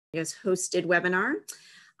hosted webinar.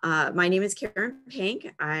 My name is Karen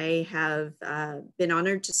Pank. I have been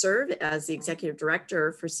honored to serve as the Executive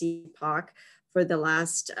Director for CPOC for the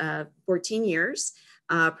last 14 years.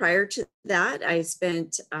 Prior to that, I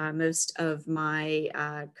spent most of my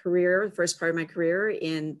career, the first part of my career,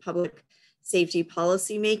 in public safety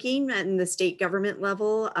policy making at the state government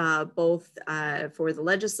level, both for the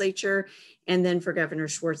legislature and then for Governor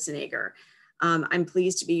Schwarzenegger. I'm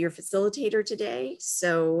pleased to be your facilitator today,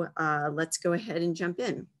 so let's go ahead and jump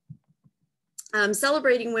in.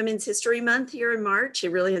 Celebrating Women's History Month here in March,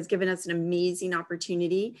 it really has given us an amazing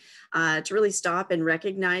opportunity to really stop and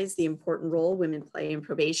recognize the important role women play in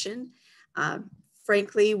probation.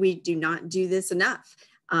 Frankly, we do not do this enough,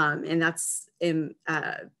 and that's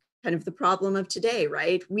kind of the problem of today,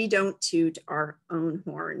 right? We don't toot our own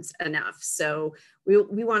horns enough, so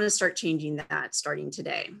we want to start changing that starting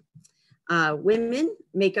today. Women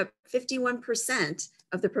make up 51%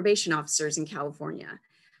 of the probation officers in California.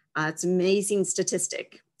 It's an amazing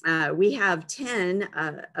statistic. We have 10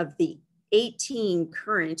 of the 18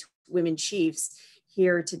 current women chiefs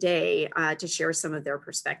here today to share some of their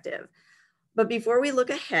perspective. But before we look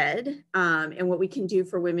ahead and what we can do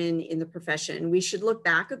for women in the profession, we should look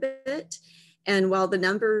back a bit. And while the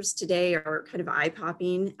numbers today are kind of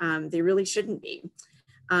eye-popping, they really shouldn't be.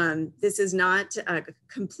 This is not a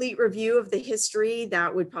complete review of the history.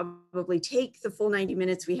 That would probably take the full 90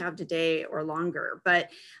 minutes we have today or longer, but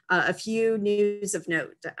a few news of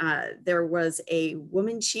note. There was a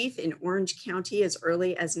woman chief in Orange County as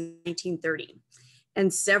early as 1930,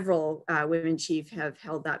 and several women chiefs have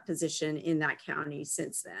held that position in that county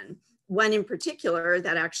since then. One in particular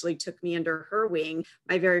that actually took me under her wing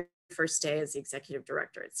my very first day as the executive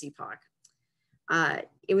director at CPOC.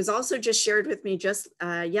 It was also just shared with me just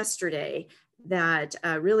yesterday that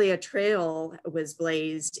really a trail was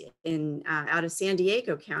blazed in out of San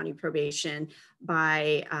Diego County probation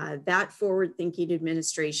by that forward-thinking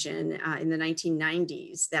administration in the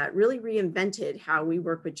 1990s that really reinvented how we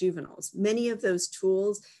work with juveniles. Many of those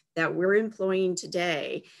tools that we're employing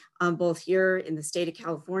today, both here in the state of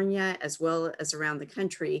California as well as around the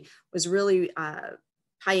country, was really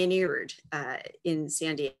pioneered in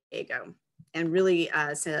San Diego, and really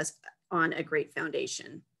set us on a great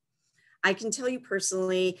foundation. I can tell you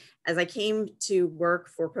personally, as I came to work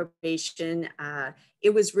for probation,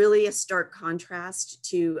 it was really a stark contrast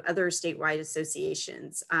to other statewide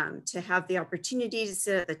associations. To have the opportunity to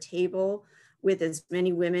sit at the table with as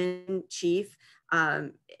many women chief,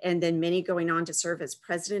 and then many going on to serve as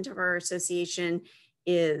president of our association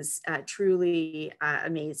is truly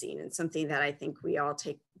amazing, and something that I think we all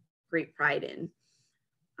take great pride in.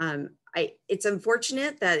 It's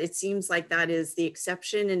unfortunate that it seems like that is the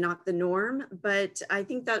exception and not the norm, but I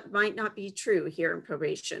think that might not be true here in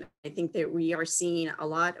probation. I think that we are seeing a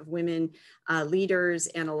lot of women leaders,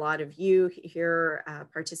 and a lot of you here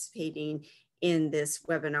participating in this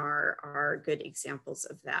webinar are good examples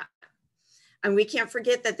of that. And we can't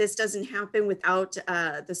forget that this doesn't happen without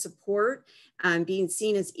the support, being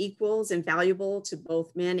seen as equals and valuable to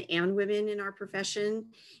both men and women in our profession.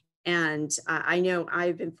 And I know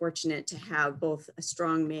I've been fortunate to have both a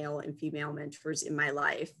strong male and female mentors in my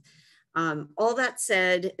life. All that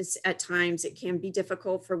said, at times it can be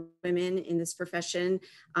difficult for women in this profession.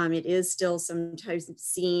 It is still sometimes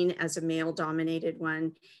seen as a male-dominated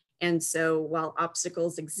one. And so while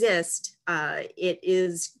obstacles exist, it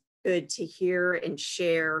is good to hear and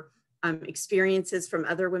share experiences from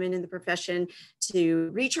other women in the profession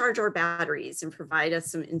to recharge our batteries and provide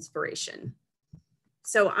us some inspiration.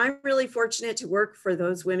 So I'm really fortunate to work for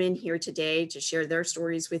those women here today to share their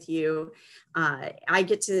stories with you. I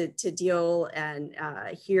get to deal and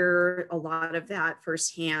hear a lot of that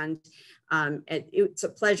firsthand. It's a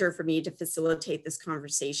pleasure for me to facilitate this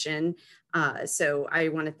conversation. So I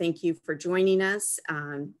want to thank you for joining us.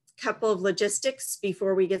 Couple of logistics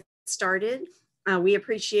before we get started. We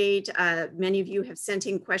appreciate many of you have sent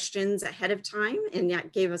in questions ahead of time, and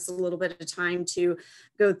that gave us a little bit of time to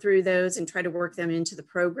go through those and try to work them into the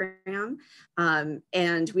program.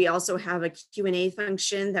 And we also have a Q&A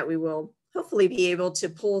function that we will hopefully be able to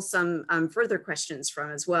pull some further questions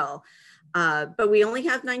from as well. But we only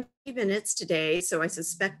have 90 minutes today, so I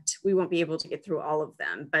suspect we won't be able to get through all of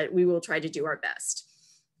them, but we will try to do our best.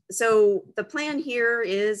 So the plan here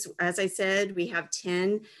is, as I said, we have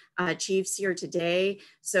 10 chiefs here today.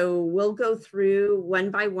 So we'll go through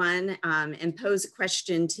one by one and pose a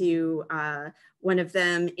question to one of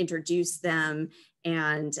them, introduce them,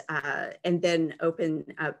 and then open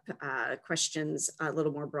up questions a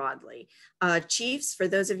little more broadly. Chiefs, for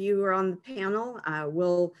those of you who are on the panel,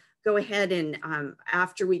 we'll go ahead and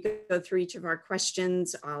after we go through each of our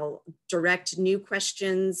questions, I'll direct new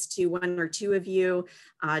questions to one or two of you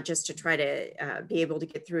just to try to be able to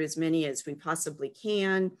get through as many as we possibly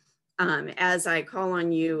can. As I call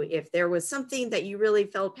on you, if there was something that you really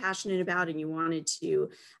felt passionate about and you wanted to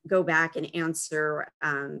go back and answer,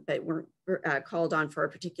 but weren't called on for a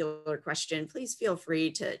particular question, please feel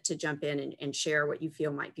free to jump in and share what you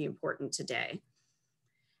feel might be important today.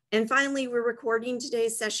 And finally, we're recording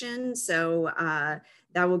today's session, so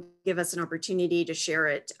that will give us an opportunity to share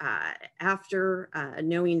it after,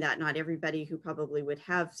 knowing that not everybody who probably would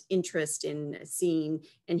have interest in seeing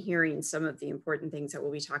and hearing some of the important things that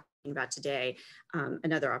we'll be talking about today,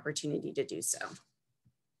 another opportunity to do so.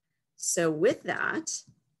 So with that,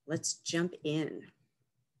 let's jump in.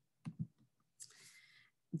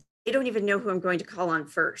 They don't even know who I'm going to call on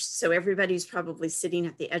first. So everybody's probably sitting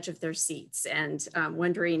at the edge of their seats and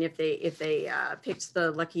wondering if they picked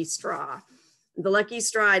the lucky straw. The lucky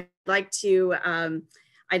straw, I'd like to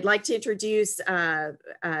introduce a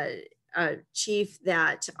chief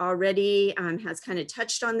that already has kind of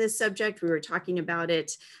touched on this subject. We were talking about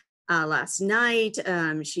it last night.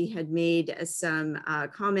 She had made some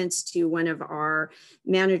comments to one of our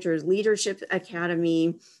Managers Leadership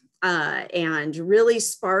Academy and really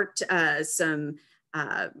sparked some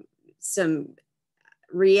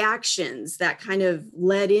reactions that kind of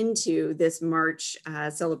led into this March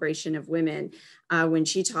celebration of women when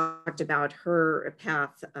she talked about her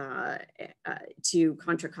path to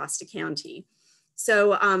Contra Costa County.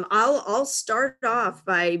 So I'll start off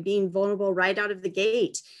by being vulnerable right out of the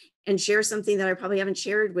gate and share something that I probably haven't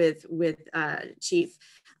shared with Chief.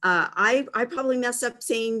 I probably mess up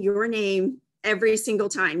saying your name every single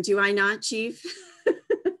time. Do I not, Chief?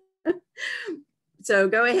 So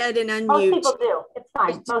go ahead and unmute. Most people do. It's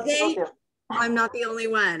fine. Most people do. I'm not the only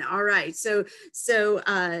one. All right. So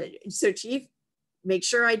Chief, make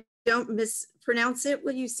sure I don't mispronounce it.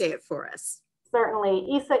 Will you say it for us? Certainly.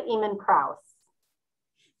 Isa Eamon Kraus.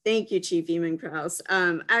 Thank you, Chief Eamon Kraus.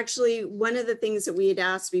 Actually, one of the things that we had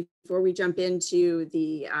asked before we jump into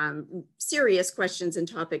the serious questions and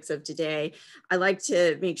topics of today, I like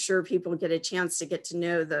to make sure people get a chance to get to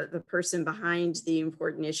know the person behind the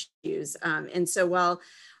important issues. And so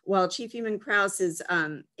while Chief Eamon Kraus is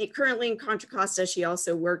currently in Contra Costa, she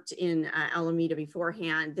also worked in Alameda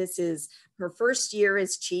beforehand. This is her first year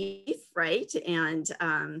as chief, right? And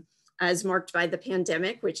as marked by the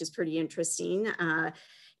pandemic, which is pretty interesting.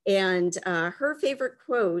 And her favorite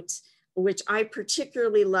quote, which I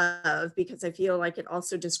particularly love because I feel like it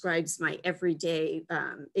also describes my everyday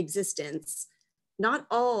existence, not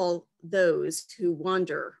all those who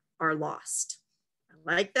wander are lost.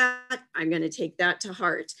 I like that. I'm going to take that to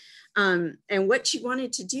heart. And what she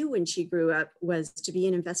wanted to do when she grew up was to be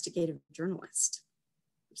an investigative journalist.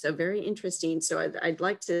 So very interesting. So I'd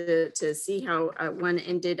like to see how one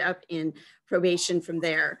ended up in probation from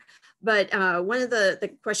there. But one of the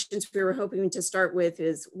questions we were hoping to start with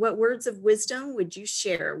is, what words of wisdom would you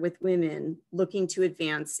share with women looking to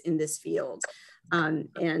advance in this field?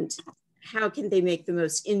 And how can they make the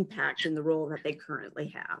most impact in the role that they currently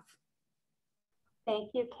have?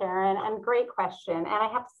 Thank you, Karen, and great question. And I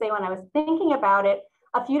have to say, when I was thinking about it,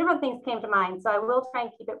 a few different things came to mind. So I will try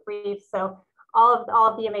and keep it brief. So all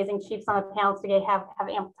of the amazing chiefs on the panel today have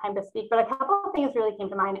ample time to speak, but a couple of things really came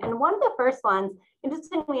to mind. And one of the first ones,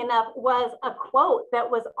 interestingly enough, was a quote that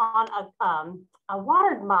was on a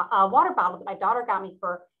water bottle that my daughter got me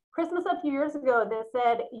for Christmas a few years ago that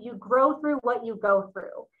said, "You grow through what you go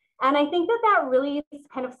through." And I think that really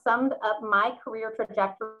kind of summed up my career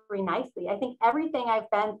trajectory nicely. I think everything I've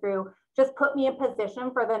been through just put me in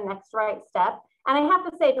position for the next right step. And I have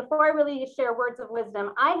to say, before I really share words of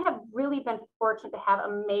wisdom, I have really been fortunate to have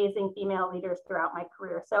amazing female leaders throughout my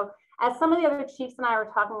career. So as some of the other chiefs and I were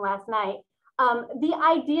talking last night, the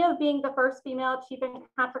idea of being the first female chief in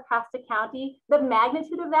Contra Costa County, the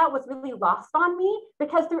magnitude of that was really lost on me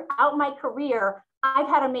because throughout my career, I've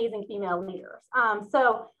had amazing female leaders.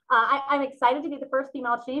 I'm excited to be the first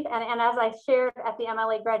female chief. And as I shared at the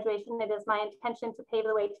MLA graduation, it is my intention to pave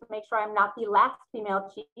the way to make sure I'm not the last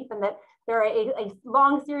female chief and that there are a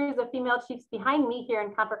long series of female chiefs behind me here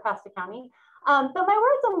in Contra Costa County. But my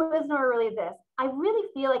words of wisdom are really this. I really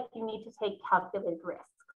feel like you need to take calculated risks.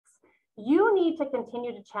 You need to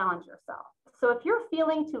continue to challenge yourself. So if you're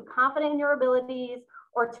feeling too confident in your abilities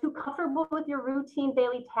or too comfortable with your routine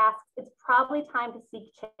daily tasks, it's probably time to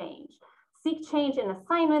seek change. Seek change in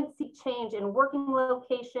assignments, seek change in working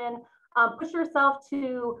location, push yourself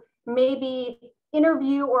to maybe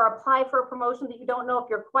interview or apply for a promotion that you don't know if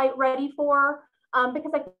you're quite ready for.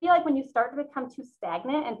 Because I feel like when you start to become too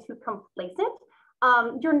stagnant and too complacent,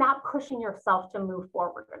 you're not pushing yourself to move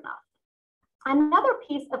forward enough. Another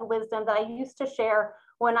piece of wisdom that I used to share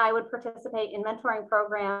when I would participate in mentoring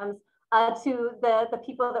programs to the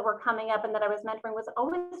people that were coming up and that I was mentoring was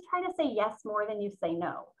always try to say yes more than you say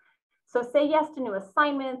no. So say yes to new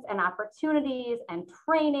assignments and opportunities and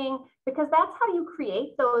training, because that's how you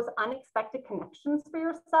create those unexpected connections for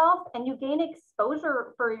yourself and you gain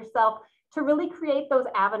exposure for yourself to really create those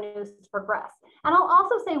avenues to progress. And I'll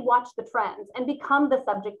also say watch the trends and become the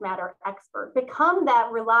subject matter expert, become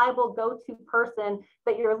that reliable go-to person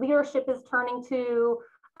that your leadership is turning to,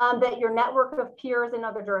 that your network of peers in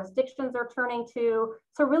other jurisdictions are turning to.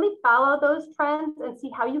 So really follow those trends and see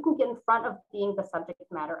how you can get in front of being the subject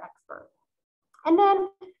matter expert. And then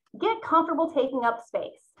get comfortable taking up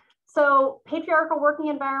space. So patriarchal working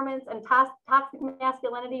environments and toxic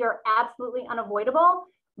masculinity are absolutely unavoidable,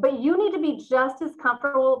 but you need to be just as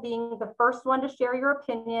comfortable being the first one to share your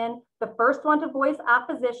opinion, the first one to voice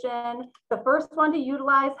opposition, the first one to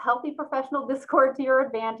utilize healthy professional discord to your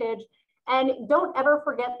advantage. And don't ever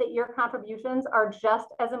forget that your contributions are just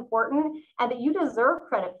as important and that you deserve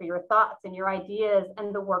credit for your thoughts and your ideas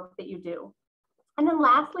and the work that you do. And then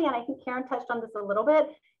lastly, and I think Karen touched on this a little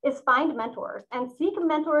bit, is find mentors and seek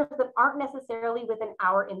mentors that aren't necessarily within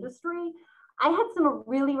our industry. I had some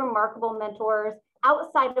really remarkable mentors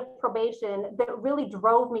outside of probation that really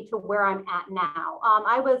drove me to where I'm at now.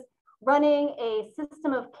 I was running a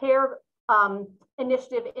system of care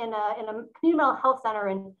initiative in a community mental health center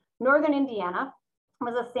in Northern Indiana. It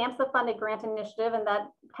was a SAMHSA funded grant initiative, and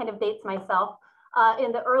that kind of dates myself,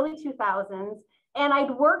 in the early 2000s. And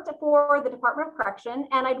I'd worked for the Department of Correction,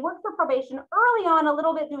 and I'd worked for probation early on a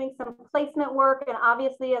little bit doing some placement work, and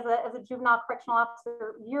obviously as a juvenile correctional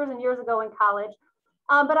officer years and years ago in college.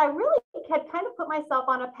 But I really had kind of put myself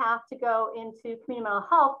on a path to go into community mental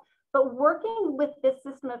health, but working with this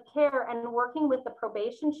system of care and working with the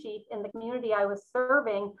probation chief in the community I was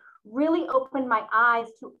serving really opened my eyes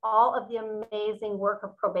to all of the amazing work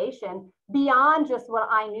of probation beyond just what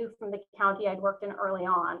I knew from the county I'd worked in early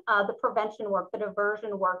on, the prevention work, the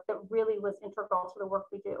diversion work that really was integral to the work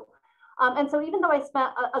we do. And so even though I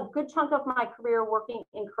spent a good chunk of my career working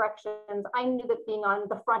in corrections, I knew that being on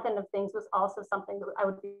the front end of things was also something that I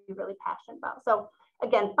would be really passionate about. So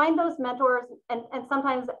again, find those mentors, and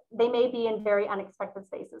sometimes they may be in very unexpected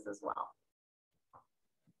spaces as well.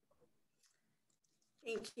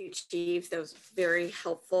 Thank you, Chief. That was very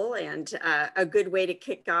helpful and a good way to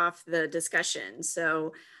kick off the discussion.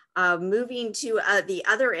 So moving to the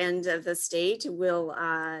other end of the state, we'll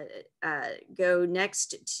go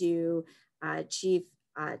next to Chief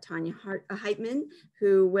Tanya Heitman,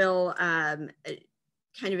 who will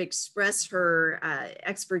kind of express her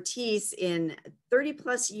expertise in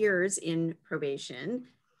 30+ years in probation,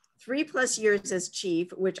 3+ years as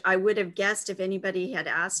chief, which I would have guessed if anybody had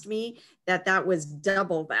asked me that was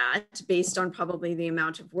double that based on probably the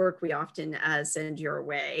amount of work we often send your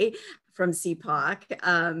way from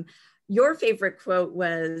CPOC. Your favorite quote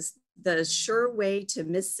was, "The sure way to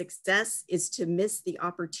miss success is to miss the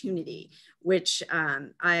opportunity," which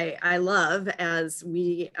I love, as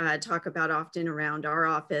we talk about often around our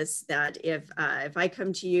office, that if I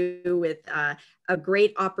come to you with a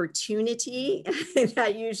great opportunity,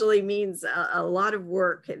 that usually means a lot of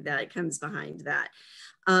work that comes behind that.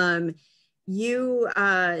 Your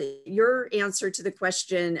answer to the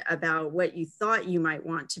question about what you thought you might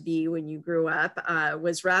want to be when you grew up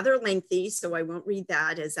was rather lengthy, so I won't read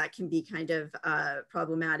that, as that can be kind of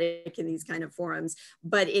problematic in these kind of forums,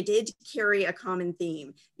 but it did carry a common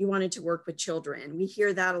theme. You wanted to work with children. We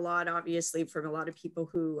hear that a lot, obviously, from a lot of people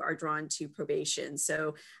who are drawn to probation,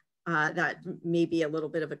 so that may be a little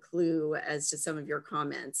bit of a clue as to some of your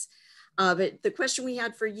comments. But the question we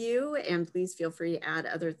had for you, and please feel free to add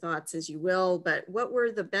other thoughts as you will, but what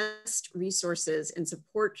were the best resources and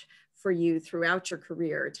support for you throughout your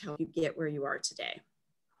career to help you get where you are today?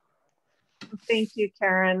 Thank you,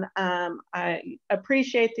 Karen. I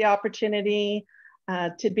appreciate the opportunity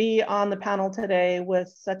to be on the panel today with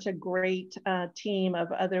such a great team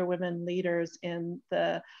of other women leaders in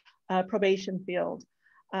the probation field.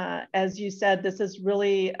 As you said, this is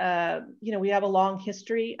really, we have a long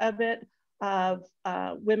history of it, of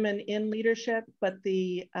women in leadership, but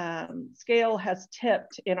the scale has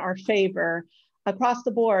tipped in our favor across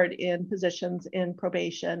the board in positions in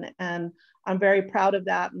probation. And I'm very proud of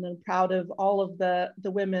that, and I'm proud of all of the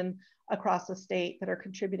women across the state that are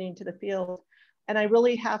contributing to the field. And I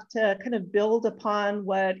really have to kind of build upon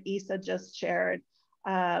what Isa just shared.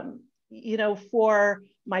 For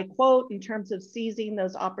my quote in terms of seizing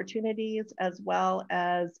those opportunities, as well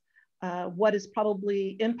as what has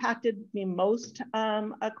probably impacted me most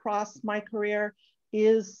across my career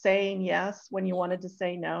is saying yes when you wanted to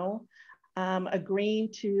say no, agreeing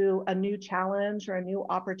to a new challenge or a new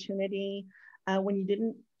opportunity when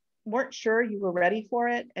you weren't sure you were ready for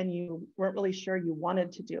it and you weren't really sure you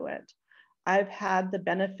wanted to do it. I've had the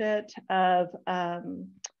benefit of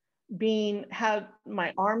had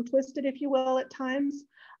my arm twisted, if you will, at times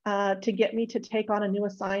to get me to take on a new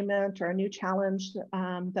assignment or a new challenge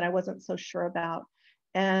that I wasn't so sure about.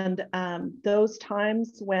 And those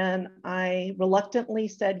times when I reluctantly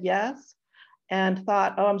said yes and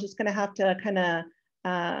thought, oh, I'm just going to have to kind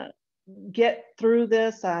of get through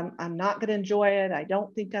this. I'm not going to enjoy it. I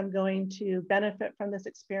don't think I'm going to benefit from this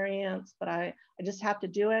experience, but I just have to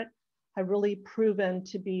do it. I've really proven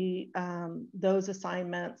to be those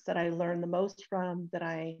assignments that I learned the most from, that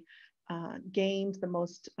I gained the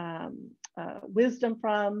most wisdom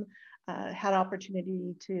from, had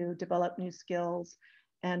opportunity to develop new skills,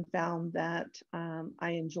 and found that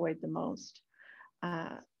I enjoyed the most.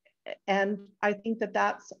 And I think that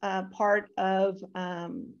that's part of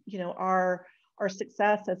our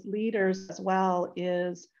success as leaders as well,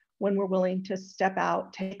 is when we're willing to step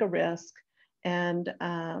out, take a risk, and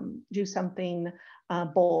do something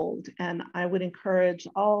bold. And I would encourage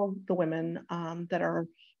all the women that are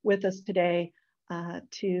with us today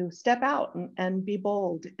to step out and be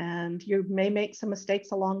bold. And you may make some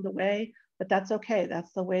mistakes along the way, but that's okay.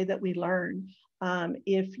 That's the way that we learn.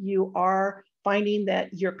 If you are finding that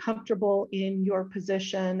you're comfortable in your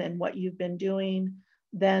position and what you've been doing,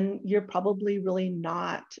 then you're probably really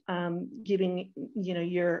not giving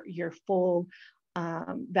your full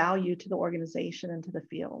value to the organization and to the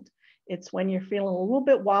field. It's when you're feeling a little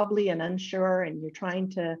bit wobbly and unsure and you're trying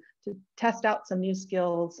to test out some new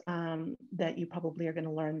skills that you probably are going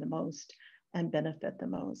to learn the most and benefit the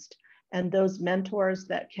most. And those mentors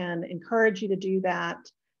that can encourage you to do that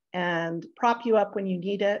and prop you up when you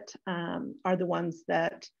need it are the ones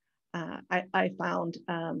that I found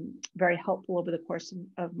very helpful over the course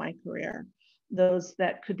of my career. Those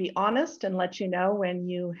that could be honest and let you know when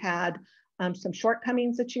you had some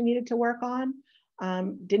shortcomings that you needed to work on.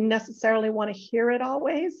 Didn't necessarily want to hear it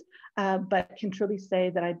always, but can truly say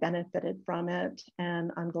that I benefited from it.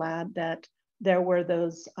 And I'm glad that there were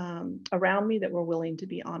those around me that were willing to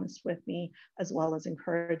be honest with me, as well as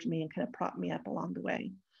encourage me and kind of prop me up along the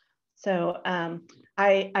way. So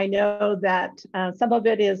I know that some of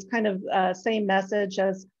it is kind of same message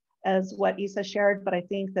as what Isa shared, but I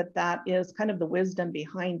think that that is kind of the wisdom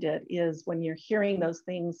behind it, is when you're hearing those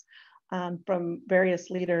things from various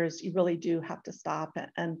leaders, you really do have to stop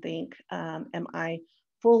and think, am I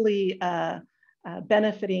fully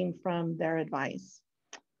benefiting from their advice?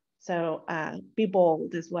 So be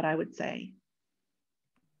bold is what I would say.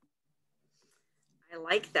 I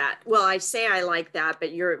like that. Well, I say I like that,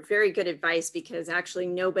 but you're very good advice, because actually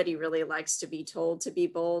nobody really likes to be told to be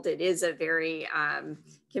bold. It is a very,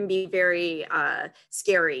 can be very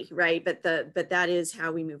scary, right? But that is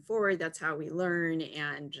how we move forward. That's how we learn,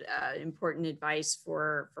 and important advice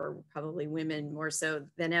for probably women more so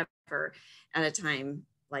than ever at a time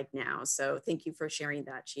like now. So thank you for sharing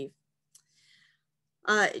that, Chief.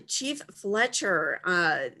 Chief Fletcher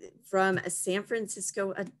from San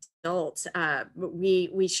Francisco Adult.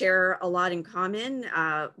 We share a lot in common.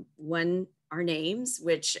 One, our names,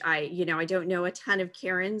 which I don't know a ton of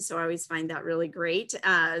Karen, so I always find that really great.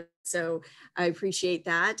 So I appreciate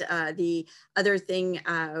that. The other thing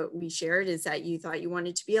we shared is that you thought you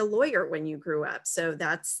wanted to be a lawyer when you grew up. So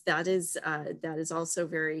that is also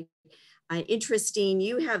very interesting.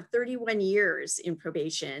 You have 31 years in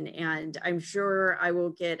probation, and I'm sure I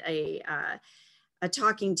will get a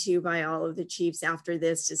talking to by all of the chiefs after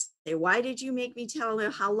this to say, why did you make me tell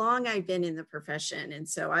how long I've been in the profession? And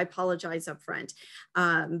so I apologize up front.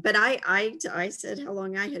 But I said how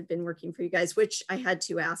long I had been working for you guys, which I had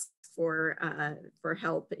to ask for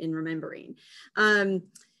help in remembering.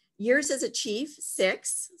 Years as a chief,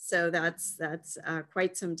 6. So that's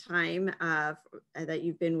quite some time that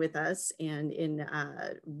you've been with us, and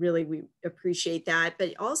really we appreciate that.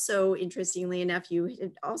 But also, interestingly enough, you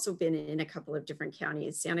had also been in a couple of different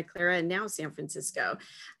counties, Santa Clara and now San Francisco,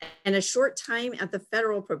 and a short time at the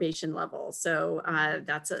federal probation level. So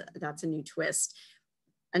that's a new twist.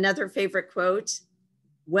 Another favorite quote: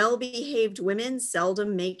 "Well-behaved women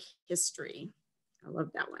seldom make history." I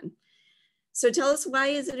love that one. So tell us, why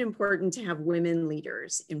is it important to have women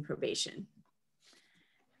leaders in probation?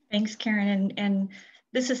 Thanks, Karen. And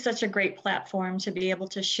this is such a great platform to be able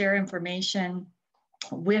to share information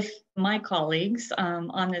with my colleagues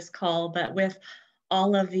on this call, but with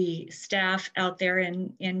all of the staff out there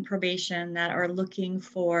in probation that are looking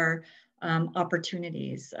for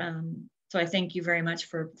opportunities. So I thank you very much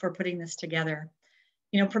for putting this together.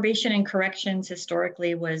 You know, probation and corrections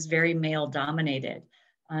historically was very male dominated.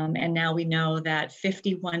 And now we know that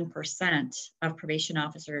 51% of probation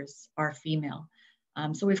officers are female.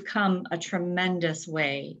 So we've come a tremendous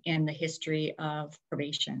way in the history of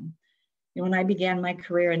probation. You know, when I began my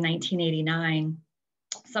career in 1989,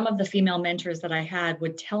 some of the female mentors that I had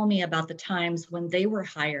would tell me about the times when they were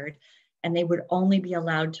hired and they would only be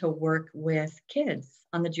allowed to work with kids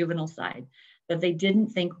on the juvenile side, that they didn't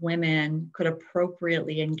think women could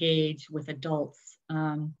appropriately engage with adults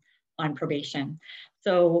on probation.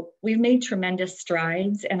 So we've made tremendous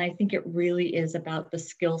strides, and I think it really is about the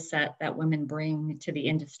skill set that women bring to the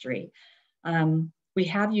industry. We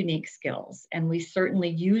have unique skills, and we certainly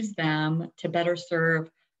use them to better serve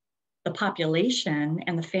the population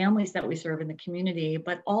and the families that we serve in the community,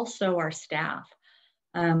 but also our staff.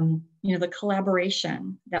 You know, the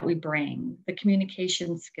collaboration that we bring, the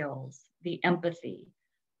communication skills, the empathy,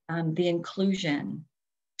 the inclusion,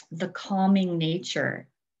 the calming nature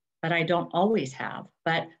that I don't always have,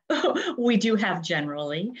 but we do have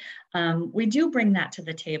generally. We do bring that to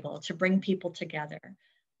the table to bring people together.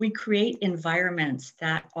 We create environments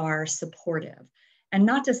that are supportive. And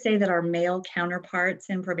not to say that our male counterparts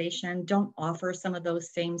in probation don't offer some of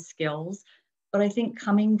those same skills, but I think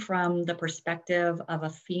coming from the perspective of a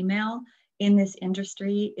female in this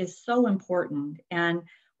industry is so important. And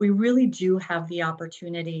we really do have the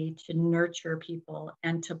opportunity to nurture people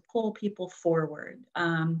and to pull people forward,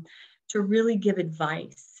 to really give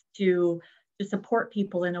advice, to support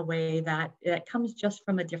people in a way that comes just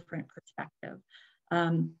from a different perspective.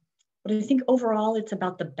 But I think overall it's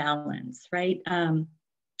about the balance, right?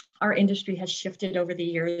 Our industry has shifted over the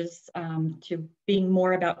years to being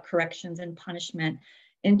more about corrections and punishment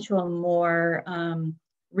into a more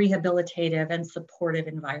rehabilitative and supportive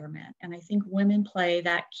environment. And I think women play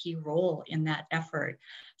that key role in that effort.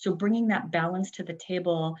 So bringing that balance to the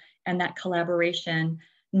table and that collaboration,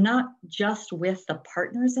 not just with the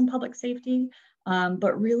partners in public safety,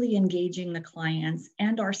 but really engaging the clients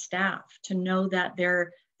and our staff to know that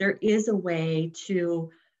there is a way to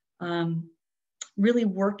really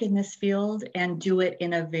work in this field and do it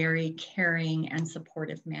in a very caring and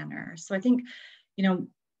supportive manner. So I think, you know,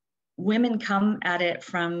 women come at it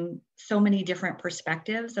from so many different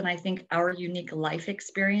perspectives, and I think our unique life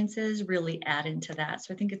experiences really add into that.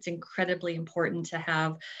 So I think it's incredibly important to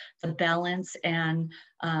have the balance and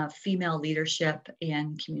female leadership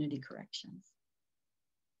in community corrections.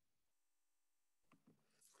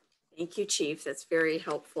 Thank you, Chief. That's very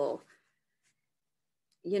helpful.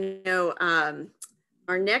 You know,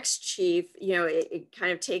 our next chief, you know, it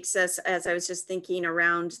kind of takes us, as I was just thinking,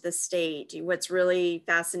 around the state. What's really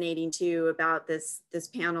fascinating too about this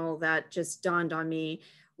panel that just dawned on me,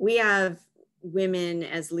 we have women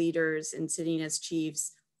as leaders and sitting as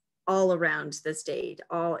chiefs all around the state,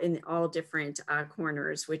 all in all different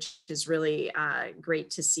corners, which is really great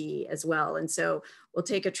to see as well. And so we'll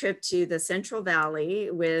take a trip to the Central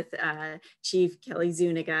Valley with Chief Kelly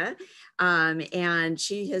Zuniga. And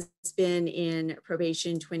she has been in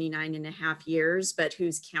probation 29.5 years, but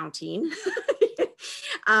who's counting?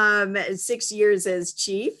 6 years as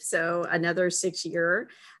chief, so another 6 year.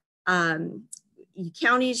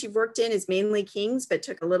 Counties you've worked in is mainly Kings, but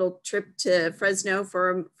took a little trip to Fresno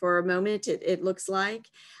for a moment, it looks like.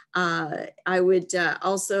 I would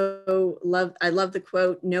also I love the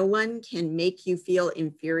quote, "No one can make you feel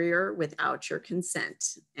inferior without your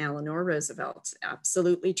consent." Eleanor Roosevelt,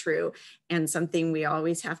 absolutely true. And something we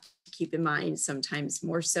always have to keep in mind, sometimes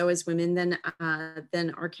more so as women than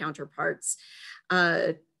our counterparts.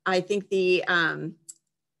 I think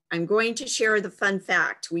I'm going to share the fun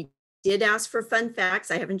fact. We did ask for fun facts.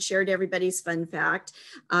 I haven't shared everybody's fun fact,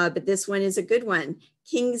 but this one is a good one.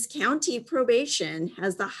 Kings County probation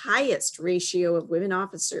has the highest ratio of women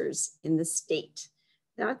officers in the state.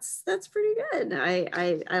 That's pretty good.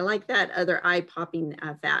 I like that other eye-popping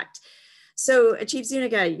fact. So Chief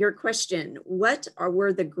Zuniga, your question, what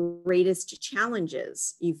were the greatest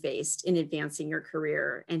challenges you faced in advancing your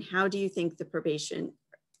career, and how do you think the probation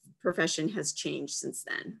profession has changed since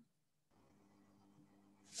then?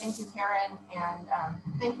 Thank you, Karen, and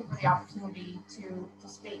thank you for the opportunity to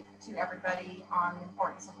speak to everybody on the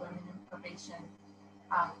importance of women in probation.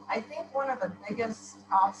 I think one of the biggest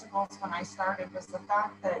obstacles when I started was the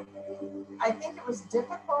fact that I think it was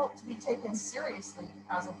difficult to be taken seriously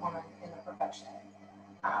as a woman in the profession.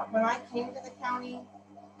 When I came to the county,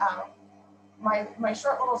 my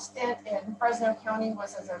short little stint in Fresno County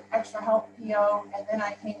was as an extra help PO, and then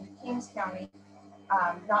I came to Kings County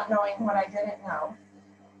not knowing what I didn't know.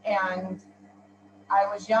 And I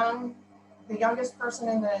was young, the youngest person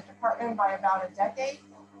in the department by about a decade.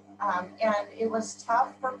 And it was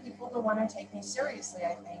tough for people to want to take me seriously,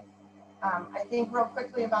 I think. I think real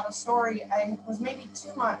quickly about a story. I was maybe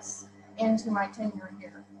 2 months into my tenure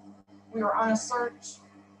here. We were on a search,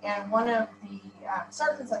 and one of the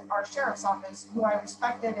sergeants at our sheriff's office, who I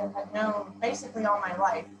respected and had known basically all my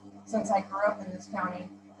life since I grew up in this county,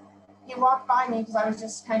 he walked by me because I was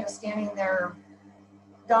just kind of standing there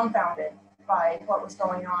dumbfounded by what was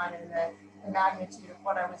going on and the magnitude of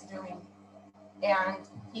what I was doing. And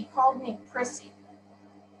he called me prissy.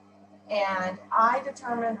 And I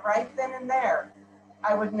determined right then and there,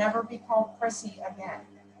 I would never be called prissy again.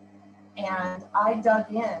 And I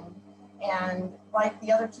dug in, and like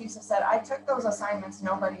the other chiefs have said, I took those assignments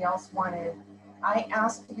nobody else wanted. I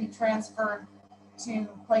asked to be transferred to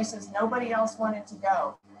places nobody else wanted to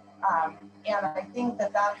go. And I think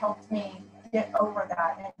that helped me get over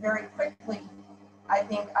that. And very quickly, I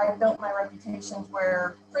think I built my reputation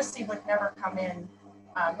where prissy would never come in.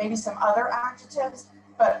 Maybe some other adjectives,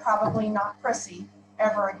 but probably not prissy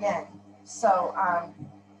ever again. So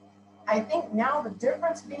I think now the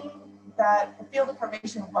difference being that the field of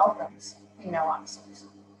probation welcomes female officers.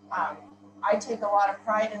 I take a lot of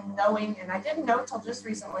pride in knowing, and I didn't know till just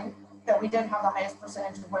recently, that we did have the highest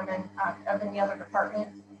percentage of women of any other department.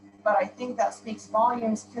 But I think that speaks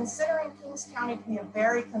volumes, considering Kings County to be a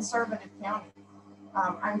very conservative county.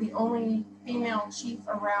 I'm the only female chief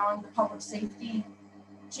around the public safety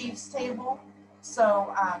chief's table.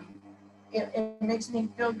 So it makes me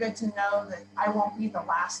feel good to know that I won't be the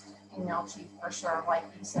last female chief for sure, like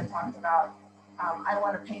Lisa talked about. I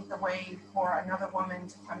want to pave the way for another woman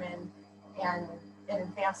to come in and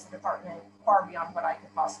advance the department far beyond what I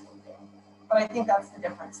could possibly do. But I think that's the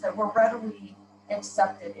difference, that we're readily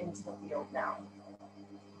accepted into the field now.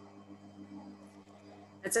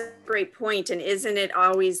 That's a great point. And isn't it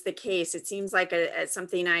always the case? It seems like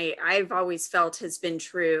something I've always felt has been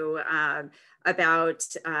true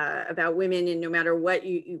about women, and no matter what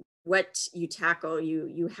you tackle,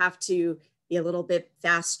 you have to be a little bit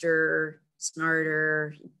faster,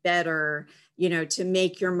 smarter, better, to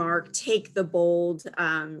make your mark, take the bold,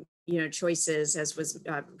 choices, as was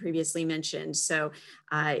previously mentioned. So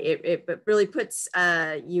it really puts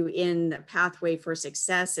you in the pathway for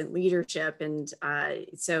success and leadership. And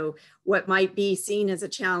so what might be seen as a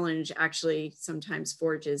challenge actually sometimes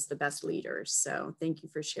forges the best leaders. So thank you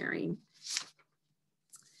for sharing.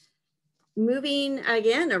 Moving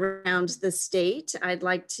again around the state, I'd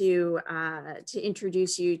like to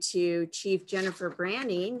introduce you to Chief Jennifer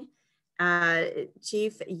Branning.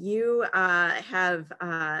 Chief, you have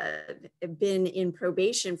been in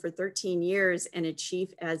probation for 13 years and a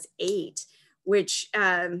chief as 8, which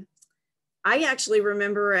I actually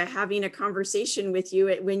remember having a conversation with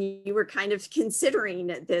you when you were kind of considering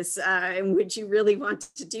this and would you really want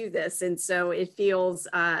to do this? And so it feels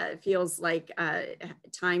like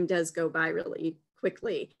time does go by really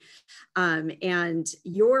quickly. And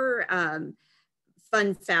your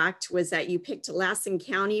fun fact was that you picked Lassen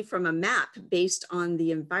County from a map based on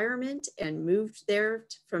the environment and moved there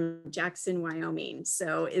from Jackson, Wyoming.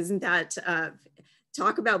 So isn't that,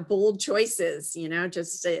 talk about bold choices,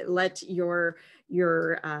 just let your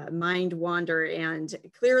mind wander. And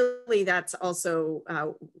clearly that's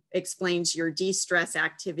also explains your de-stress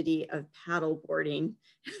activity of paddleboarding,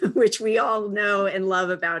 which we all know and love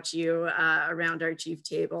about you around our chief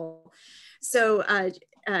table. So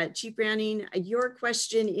Chief Branning, your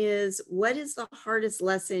question is, what is the hardest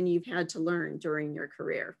lesson you've had to learn during your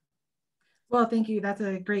career? Well, thank you. That's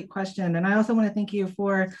a great question. And I also want to thank you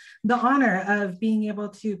for the honor of being able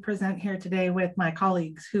to present here today with my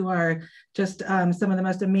colleagues who are just some of the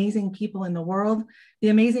most amazing people in the world, the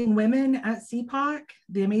amazing women at CPOC,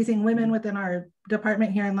 the amazing women within our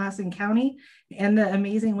department here in Lassen County, and the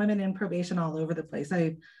amazing women in probation all over the place.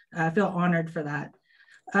 I feel honored for that.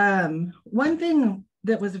 One thing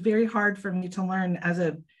that was very hard for me to learn as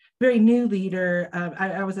a very new leader,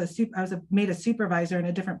 I was made a supervisor in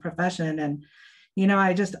a different profession, and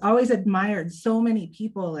I just always admired so many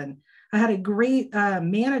people, and I had a great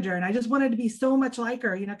manager, and I just wanted to be so much like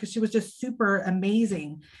her, because she was just super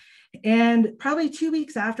amazing. And probably 2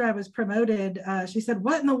 weeks after I was promoted, she said,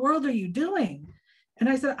 "What in the world are you doing?" And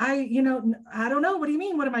I said, I don't know. What do you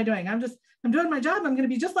mean? What am I doing? I'm doing my job. I'm going to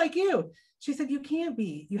be just like you. She said, "You can't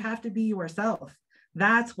be. You have to be yourself.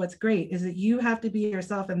 That's what's great, is that you have to be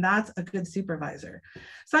yourself, and that's a good supervisor."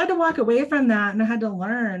 So I had to walk away from that, and I had to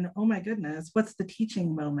learn, oh my goodness, what's the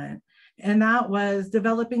teaching moment? And that was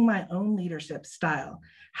developing my own leadership style,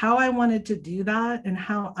 how I wanted to do that and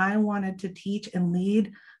how I wanted to teach and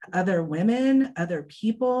lead other women, other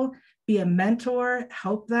people, be a mentor,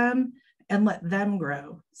 help them, and let them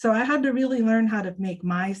grow. So I had to really learn how to make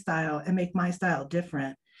my style and make my style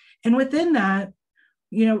different. And within that,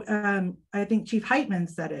 I think Chief Heitman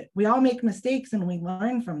said it, we all make mistakes and we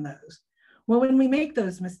learn from those. Well, when we make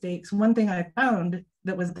those mistakes, one thing I found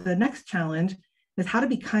that was the next challenge is how to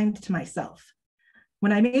be kind to myself.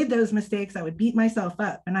 When I made those mistakes, I would beat myself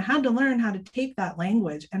up, and I had to learn how to take that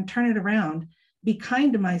language and turn it around, be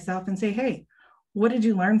kind to myself and say, hey, what did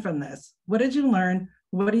you learn from this? What did you learn?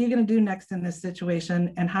 What are you going to do next in this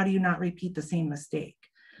situation? And how do you not repeat the same mistake?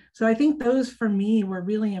 So I think those for me were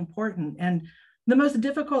really important. And the most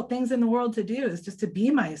difficult things in the world to do is just to be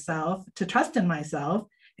myself, to trust in myself,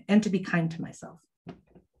 and to be kind to myself.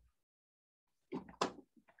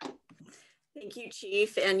 Thank you,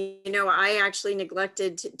 Chief. And, I actually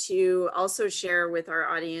neglected to also share with our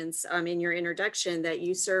audience in your introduction that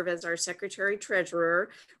you serve as our Secretary Treasurer,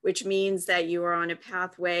 which means that you are on a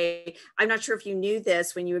pathway. I'm not sure if you knew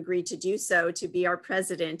this when you agreed to do so, to be our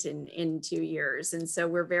president in 2 years. And so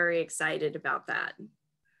we're very excited about that.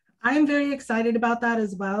 I'm very excited about that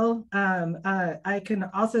as well. I can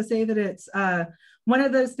also say that it's one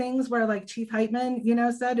of those things where, like Chief Heitman,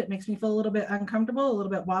 said, it makes me feel a little bit uncomfortable, a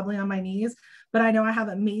little bit wobbly on my knees, but I know I have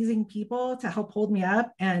amazing people to help hold me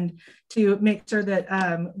up and to make sure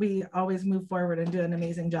that we always move forward and do an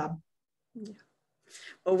amazing job. Yeah.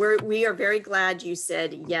 Well, we are very glad you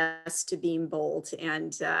said yes to being bold,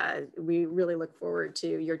 and we really look forward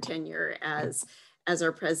to your tenure as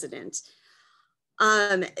our president.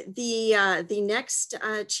 The next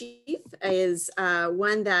chief is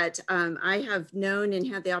one that I have known and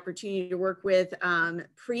had the opportunity to work with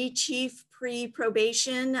pre-chief,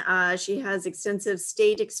 pre-probation. She has extensive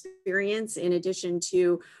state experience in addition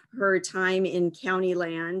to her time in county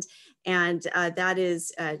land. And that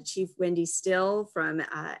is Chief Wendy Still from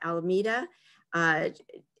Alameda.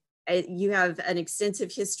 You have an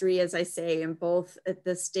extensive history, as I say, in both at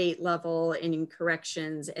the state level and in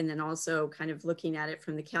corrections, and then also kind of looking at it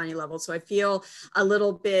from the county level. So I feel a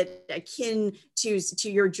little bit akin to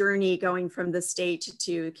your journey going from the state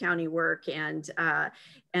to county work. And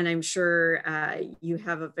I'm sure you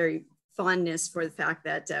have a very fondness for the fact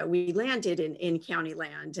that we landed in county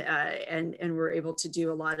land and were able to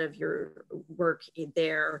do a lot of your work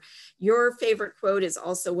there. Your favorite quote is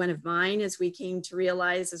also one of mine, as we came to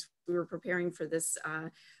realize as we were preparing for this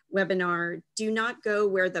webinar. Do not go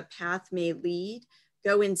where the path may lead.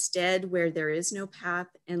 Go instead where there is no path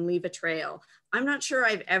and leave a trail. I'm not sure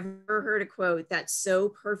I've ever heard a quote that so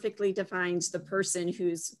perfectly defines the person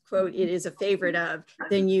whose quote it is a favorite of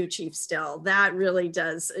than you, Chief Still. That really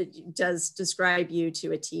does describe you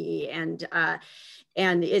to a T. And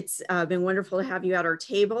it's been wonderful to have you at our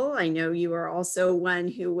table. I know you are also one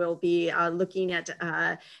who will be looking at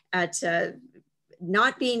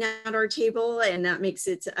not being at our table, and that makes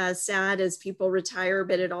it sad as people retire,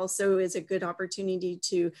 but it also is a good opportunity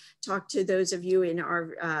to talk to those of you in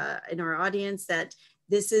our audience that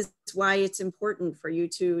this is why it's important for you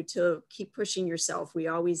to keep pushing yourself. We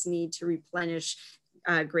always need to replenish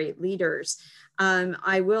great leaders.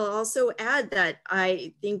 I will also add that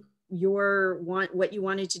I think what you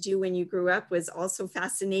wanted to do when you grew up was also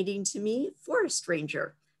fascinating to me, forest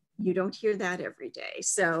ranger. You don't hear that every day.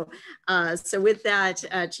 So with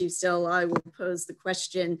that, Chief Still, I will pose the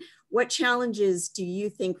question, what challenges do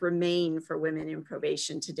you think remain for women in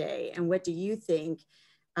probation today? And what do you think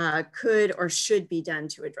could or should be done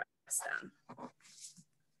to address them?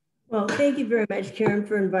 Well, thank you very much, Karen,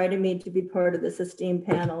 for inviting me to be part of this esteemed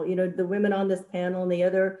panel. The women on this panel and the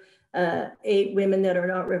other 8 women that are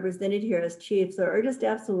not represented here as chiefs are just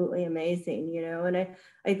absolutely amazing, and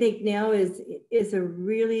I think now is a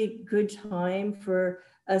really good time for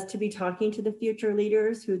us to be talking to the future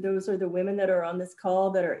leaders, those are the women that are on this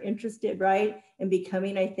call that are interested, right, in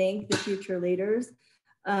becoming, I think, the future leaders.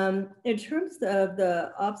 In terms of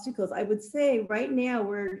the obstacles, I would say right now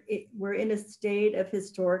we're in a state of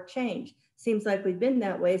historic change. Seems like we've been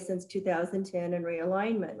that way since 2010 and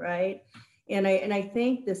realignment, right? And I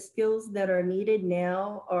think the skills that are needed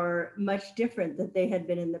now are much different than they had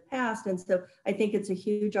been in the past. And so I think it's a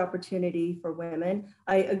huge opportunity for women.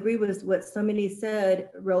 I agree with what somebody said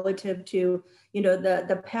relative to,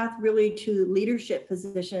 the path really to leadership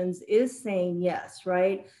positions is saying yes,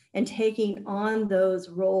 right? And taking on those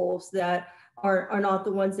roles that are not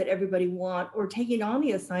the ones that everybody want, or taking on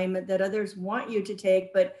the assignment that others want you to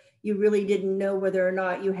take, but you really didn't know whether or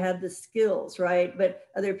not you had the skills, right? But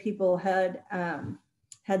other people had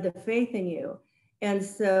the faith in you. And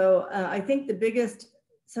so I think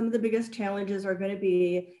some of the biggest challenges are going to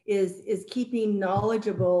be is keeping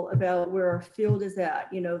knowledgeable about where our field is at,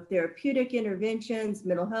 you know, therapeutic interventions,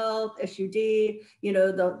 mental health, SUD, you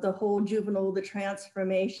know, the whole juvenile, the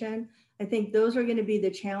transformation. I think those are going to be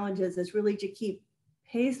the challenges, is really to keep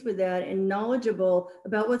pace with that and knowledgeable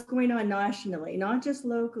about what's going on nationally, not just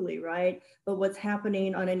locally, right? But what's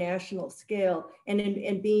happening on a national scale,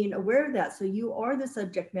 and being aware of that. So you are the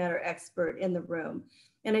subject matter expert in the room.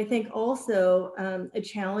 And I think also a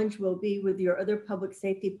challenge will be with your other public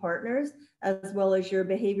safety partners, as well as your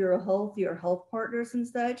behavioral health, your health partners and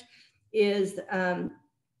such, is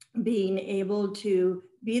being able to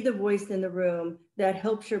be the voice in the room that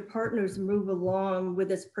helps your partners move along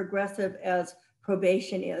with as progressive as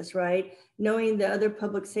probation is, right? Knowing the other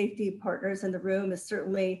public safety partners in the room is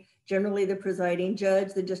certainly generally the presiding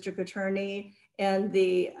judge, the district attorney, and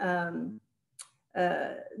the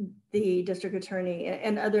district attorney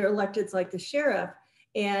and other electeds like the sheriff,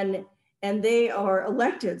 and they are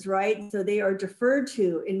electeds, right? So they are deferred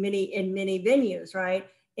to in many venues, right?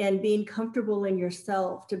 And being comfortable in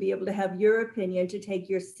yourself to be able to have your opinion, to take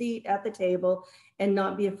your seat at the table and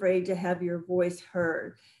not be afraid to have your voice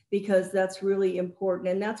heard, because that's really important.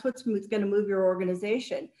 And that's what's going to move your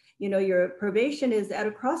organization. You know, your probation is at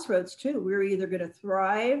a crossroads too. We're either going to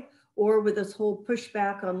thrive, or with this whole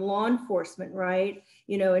pushback on law enforcement, right?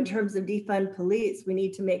 You know, in terms of defund police, we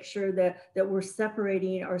need to make sure that we're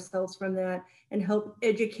separating ourselves from that and help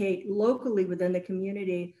educate locally within the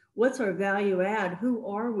community. What's our value add? Who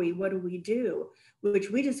are we? What do we do? Which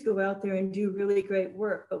we just go out there and do really great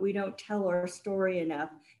work, but we don't tell our story enough.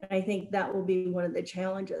 And I think that will be one of the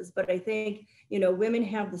challenges. But I think, you know, women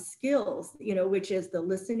have the skills, you know, which is the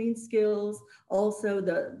listening skills, also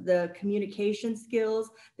the communication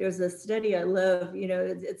skills. There's a study I love, you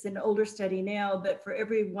know, it's an older study now, but for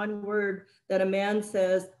every one word that a man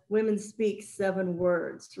says, women speak 7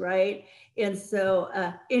 words, right? And so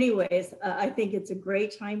anyways, I think it's a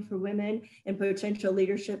great time for women in potential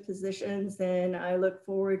leadership positions, and I look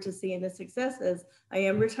forward to seeing the successes. I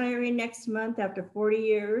am retiring next month after 40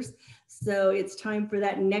 years, so it's time for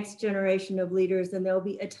that next generation of leaders, and there'll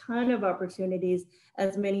be a ton of opportunities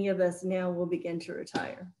as many of us now will begin to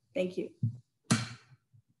retire. Thank you.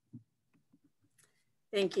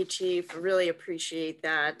 Thank you, Chief. I really appreciate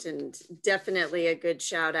that, and definitely a good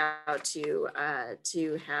shout out to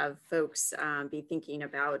have folks be thinking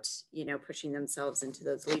about, you know, pushing themselves into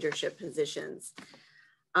those leadership positions.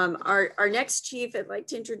 Our next chief I'd like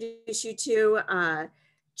to introduce you to,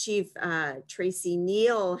 Chief Tracy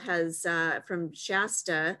Neal, has from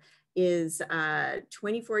Shasta, is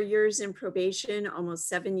 24 years in probation, almost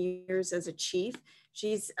 7 years as a chief.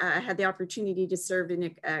 She's had the opportunity to serve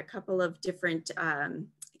in a couple of different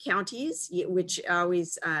counties, which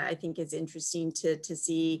always I think is interesting to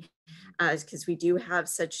see, because we do have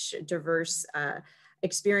such diverse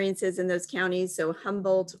experiences in those counties. So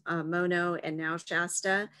Humboldt, Mono, and now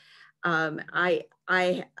Shasta.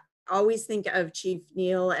 I always think of Chief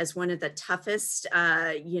Neal as one of the toughest,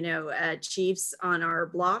 chiefs on our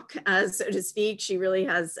block, so to speak. She really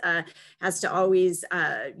has to always,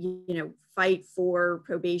 fight for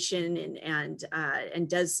probation and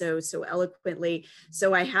does so eloquently.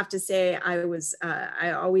 So I have to say, I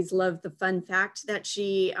always love the fun fact that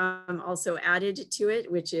she also added to it,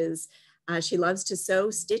 which is she loves to sew,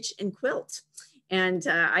 stitch, and quilt. And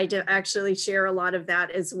I actually share a lot of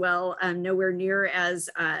that as well. Nowhere near as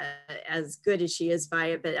good as she is by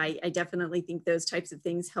it, but I definitely think those types of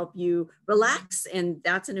things help you relax. And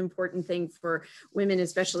that's an important thing for women,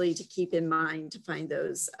 especially to keep in mind, to find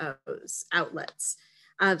those outlets.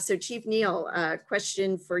 So Chief Neal,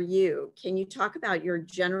 question for you. Can you talk about your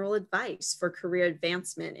general advice for career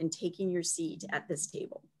advancement and taking your seat at this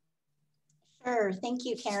table? Sure. Thank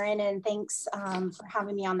you, Karen, and thanks for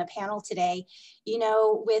having me on the panel today. You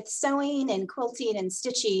know, with sewing and quilting and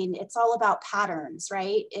stitching, it's all about patterns,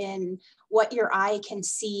 right? In what your eye can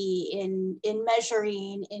see, in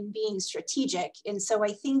measuring, in being strategic. And so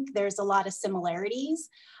I think there's a lot of similarities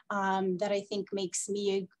that I think makes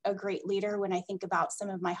me a great leader when I think about some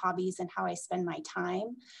of my hobbies and how I spend my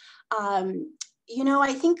time.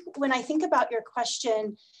 I think when I think about your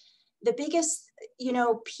question, the biggest,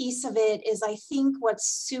 piece of it is, I think what's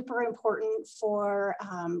super important for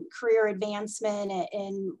career advancement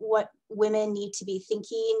and what women need to be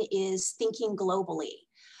thinking is thinking globally.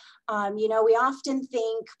 You know, we often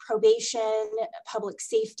think probation, public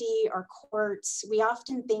safety, or courts, we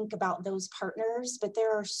often think about those partners, but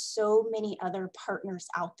there are so many other partners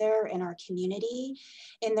out there in our community.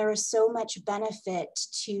 And there is so much benefit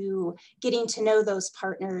to getting to know those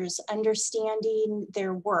partners, understanding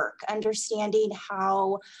their work, understanding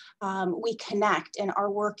how we connect and our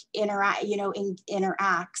work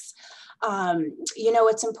interacts. You know,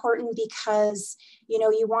 it's important because, you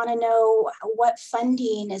know, you want to know what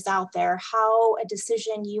funding is out there, how a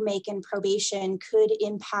decision you make in probation could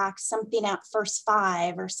impact something at First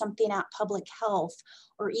Five or something at public health,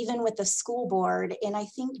 or even with the school board. And I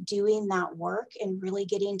think doing that work and really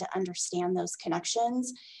getting to understand those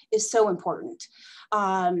connections is so important.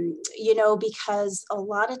 You know, because a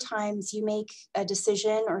lot of times you make a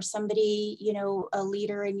decision, or somebody, you know, a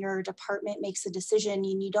leader in your department makes a decision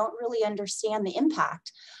and you don't really understand the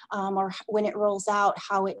impact, or when it rolls out,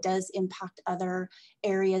 how it does impact other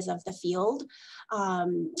areas of the field.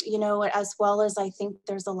 You know, as well as I think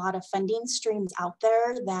there's a lot of funding streams out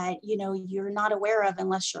there that, you know, you're not aware of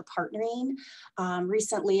unless you're partnering.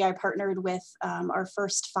 Recently, I partnered with our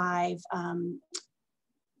First Five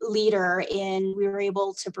leader, and we were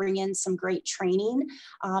able to bring in some great training.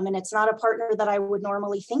 And it's not a partner that I would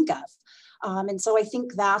normally think of. And so I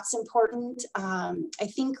think that's important. I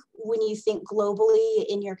think when you think globally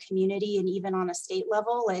in your community and even on a state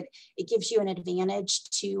level, it gives you an advantage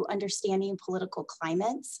to understanding political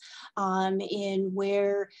climates, in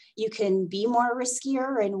where you can be more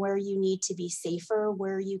riskier and where you need to be safer,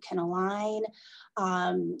 where you can align.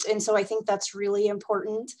 And so I think that's really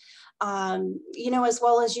important. You know, as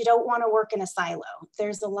well as you don't want to work in a silo.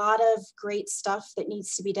 There's a lot of great stuff that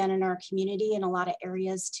needs to be done in our community and a lot of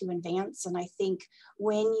areas to advance. And I think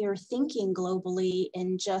when you're thinking globally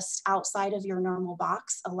and just outside of your normal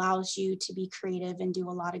box allows you to be creative and do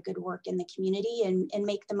a lot of good work in the community and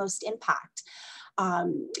make the most impact.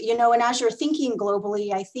 You know, and as you're thinking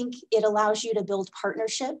globally, I think it allows you to build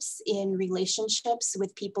partnerships in relationships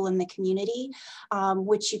with people in the community,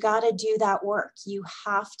 which you got to do that work. You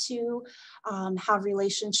have to have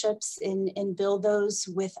relationships and build those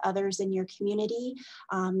with others in your community.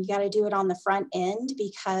 You got to do it on the front end,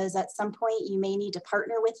 because at some point you may need to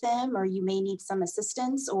partner with them, or you may need some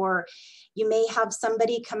assistance, or you may have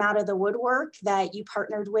somebody come out of the woodwork that you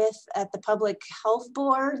partnered with at the public health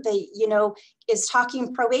board that, you know, is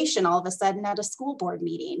talking probation all of a sudden at a school board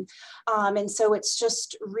meeting. And so it's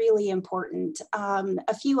just really important.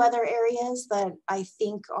 A few other areas that I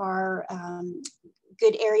think are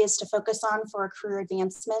good areas to focus on for career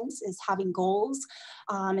advancements is having goals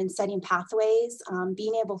and setting pathways,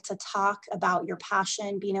 being able to talk about your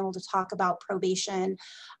passion, being able to talk about probation,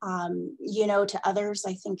 you know, to others,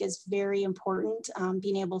 I think is very important.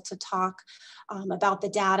 Being able to talk about the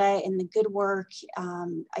data and the good work,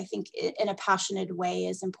 I think in a passionate way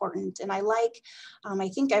is important. And I like, I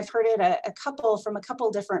think I've heard it from a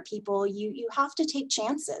couple different people, you have to take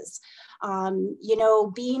chances. You know,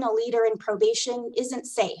 being a leader in probation isn't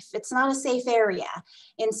safe. It's not a safe area.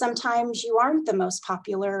 And sometimes you aren't the most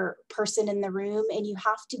popular person in the room, and you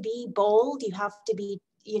have to be bold. You have to be,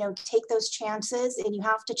 you know, take those chances, and you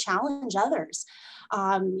have to challenge others,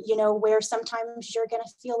 you know, where sometimes you're going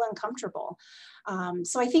to feel uncomfortable.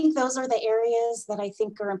 So I think those are the areas that I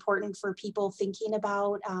think are important for people thinking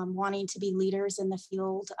about wanting to be leaders in the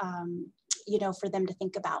field, you know, for them to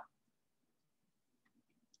think about.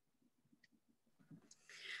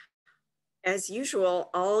 As usual,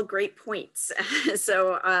 all great points.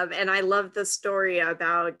 So, and I love the story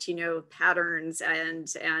about, you know, patterns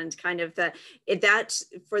and kind of that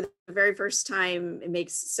for the very first time, it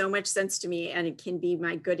makes so much sense to me, and it can be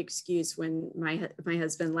my good excuse when my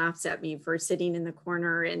husband laughs at me for sitting in the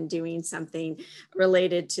corner and doing something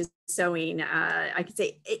related to sewing. I could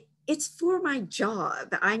say it's for my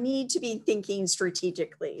job. I need to be thinking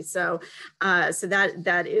strategically. So, so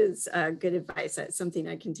that is good advice. That's something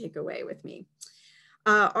I can take away with me.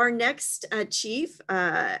 Our next chief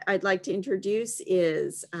I'd like to introduce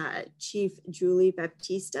is Chief Julie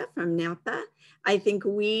Baptista from Napa. I think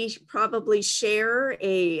we probably share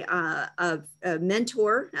a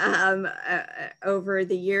mentor over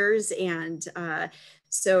the years, and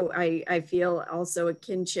so I feel also a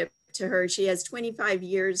kinship to her. She has 25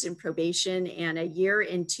 years in probation and a year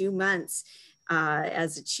and 2 months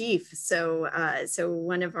as a chief. So, so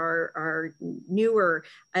one of our newer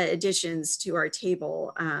additions to our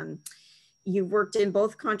table. You've worked in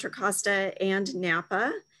both Contra Costa and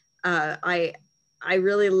Napa. I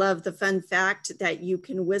really love the fun fact that you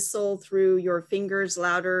can whistle through your fingers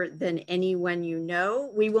louder than anyone you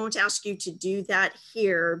know. We won't ask you to do that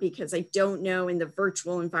here because I don't know in the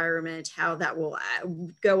virtual environment how that will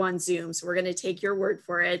go on Zoom. So we're going to take your word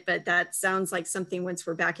for it, but that sounds like something once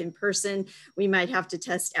we're back in person, we might have to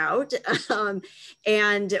test out.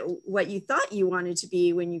 And what you thought you wanted to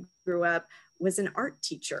be when you grew up was an art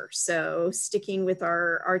teacher. So sticking with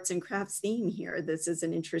our arts and crafts theme here, this is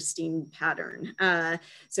an interesting pattern.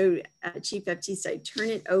 Chief Baptiste, I turn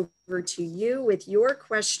it over to you with your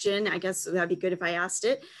question. I guess that'd be good if I asked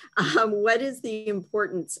it. What is the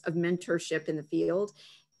importance of mentorship in the field?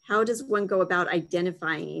 How does one go about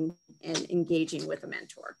identifying and engaging with a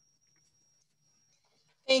mentor?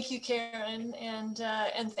 Thank you, Karen, and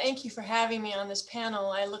thank you for having me on this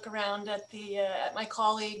panel. I look around at my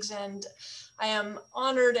colleagues, and I am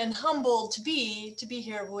honored and humbled to be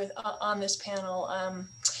here on this panel.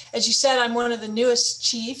 As you said, I'm one of the newest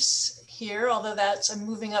chiefs here, although I'm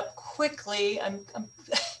moving up quickly. I'm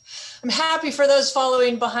happy for those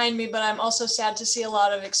following behind me, but I'm also sad to see a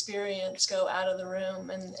lot of experience go out of the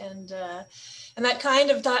room, and that kind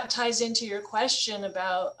of ties into your question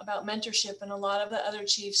about mentorship, and a lot of the other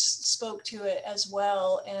chiefs spoke to it as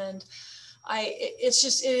well. And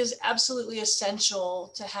it is absolutely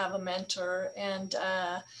essential to have a mentor, and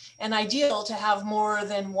ideal to have more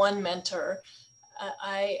than one mentor.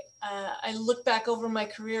 I look back over my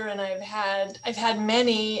career, and I've had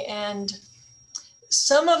many, and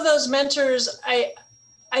some of those mentors,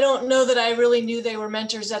 I don't know that I really knew they were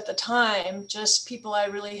mentors at the time, just people I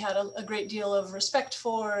really had a great deal of respect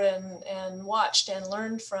for and watched and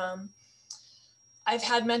learned from. I've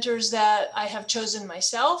had mentors that I have chosen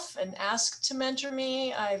myself and asked to mentor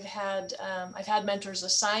me. I've had mentors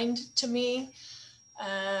assigned to me,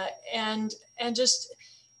 and just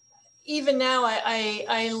even now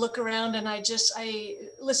I look around, and I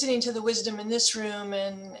listening to the wisdom in this room,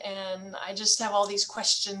 and I just have all these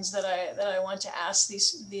questions that I want to ask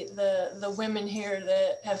the women here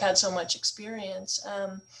that have had so much experience.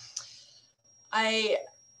 I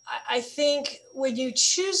think when you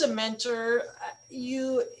choose a mentor,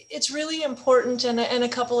 it's really important, and a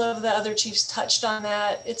couple of the other chiefs touched on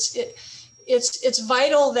that. It's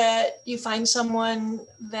vital that you find someone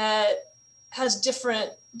that has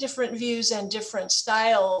different views and different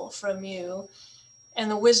style from you,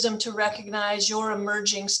 and the wisdom to recognize your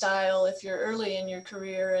emerging style if you're early in your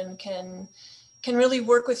career, and can really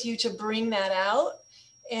work with you to bring that out,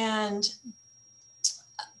 and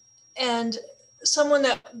someone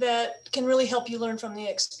that can really help you learn from the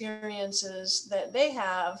experiences that they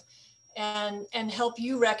have, and help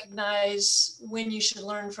you recognize when you should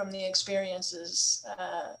learn from the experiences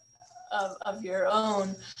of your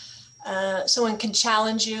own. Someone can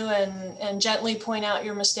challenge you and gently point out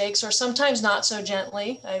your mistakes, or sometimes not so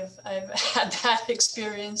gently. I've had that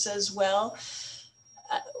experience as well.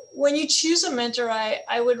 When you choose a mentor,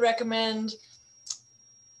 I would recommend,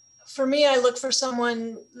 for me, I look for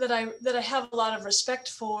someone that I have a lot of respect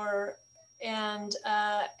for, and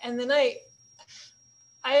then I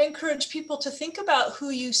encourage people to think about who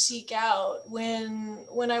you seek out.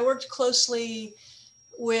 When I worked closely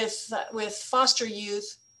with foster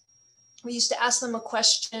youth, we used to ask them a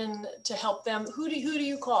question to help them. Who do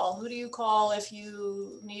you call? Who do you call if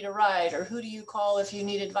you need a ride? Or who do you call if you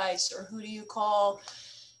need advice? Or who do you call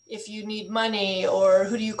if you need money? Or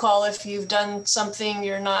who do you call if you've done something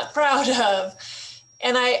you're not proud of?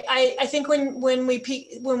 And I think when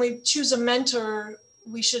we choose a mentor,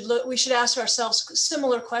 we should ask ourselves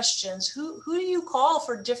similar questions. Who do you call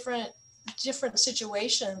for different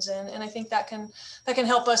situations? And I think that can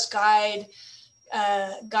help us guide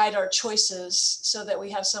our choices, so that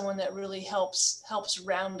we have someone that really helps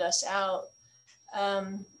round us out.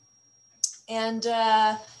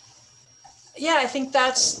 Yeah, I think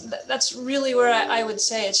that's really where I would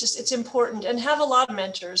say it's important, and have a lot of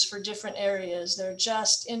mentors for different areas. They're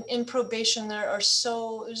just in probation, there's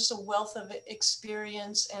just a wealth of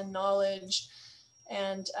experience and knowledge,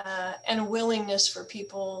 and willingness for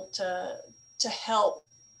people to help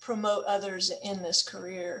promote others in this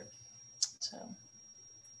career. So.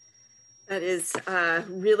 That is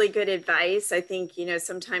really good advice. I think,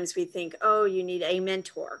 sometimes we think, oh, you need a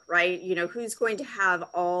mentor, right? Who's going to have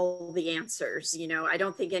all the answers? I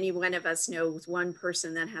don't think any one of us knows one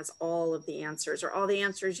person that has all of the answers, or all the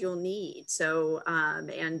answers you'll need. So,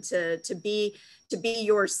 and to be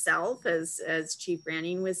yourself, as Chief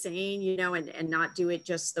Branning was saying, and not do it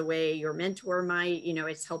just the way your mentor might,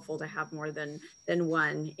 it's helpful to have more than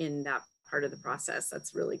one in that part of the process.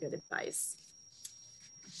 That's really good advice.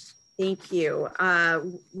 Thank you.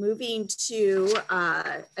 Moving to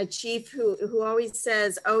a chief who always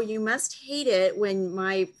says, "Oh, you must hate it when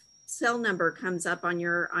my cell number comes up on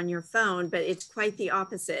your phone," but it's quite the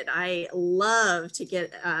opposite. I love to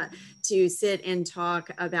get to sit and talk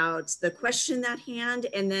about the question at hand,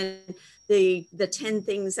 and then the 10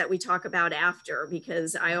 things that we talk about after,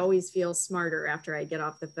 because I always feel smarter after I get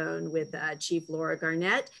off the phone with Chief Laura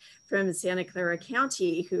Garnett from Santa Clara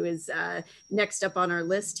County, who is next up on our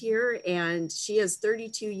list here. And she has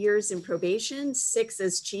 32 years in probation, 6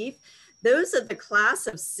 as chief. Those are the class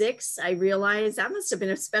of 6. I realized that must have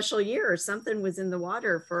been a special year, or something was in the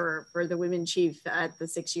water for the women chief at the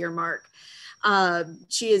 6-year mark.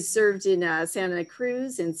 She has served in Santa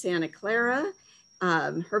Cruz and Santa Clara.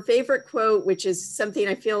 Her favorite quote, which is something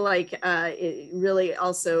I feel like it really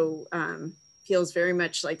also feels very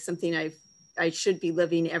much like something I should be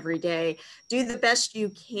living every day: do the best you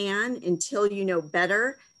can until you know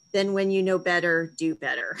better. Then when you know better, do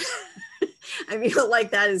better. I feel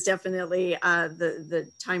like that is definitely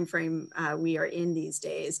the time frame we are in these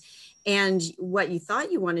days. And what you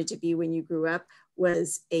thought you wanted to be when you grew up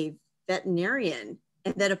was a veterinarian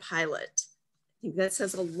and then a pilot. I think that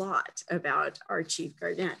says a lot about our Chief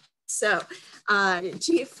Garnett. So,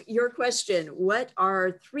 Chief, your question: what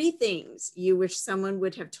are 3 things you wish someone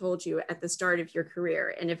would have told you at the start of your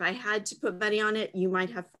career? And if I had to put money on it, you might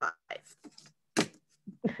have 5.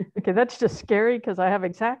 Okay, that's just scary because I have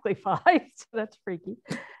exactly 5, so that's freaky.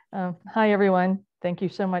 Hi, everyone. Thank you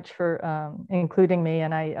so much for including me.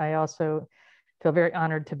 And I also feel very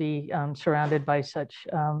honored to be surrounded by such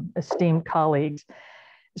esteemed colleagues.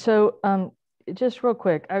 So just real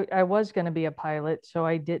quick, I was going to be a pilot, so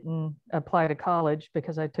I didn't apply to college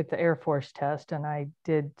because I took the Air Force test and I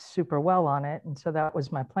did super well on it. And so that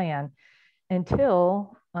was my plan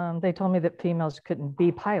until they told me that females couldn't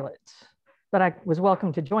be pilots. But I was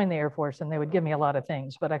welcome to join the Air Force and they would give me a lot of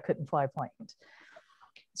things, but I couldn't fly planes.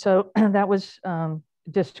 So that was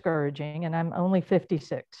discouraging, and I'm only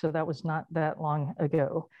 56, so that was not that long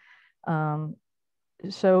ago.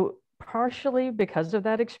 So partially because of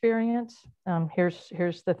that experience,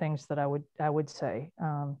 here's the things that I would say.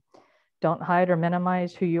 Don't hide or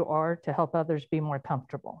minimize who you are to help others be more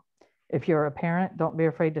comfortable. If you're a parent, don't be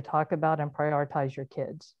afraid to talk about and prioritize your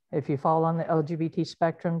kids. If you fall on the LGBT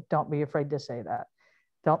spectrum, don't be afraid to say that.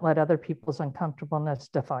 Don't let other people's uncomfortableness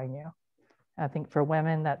define you. I think for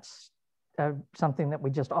women, that's something that we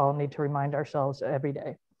just all need to remind ourselves every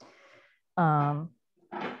day.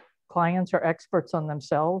 Clients are experts on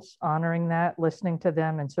themselves. Honoring that, listening to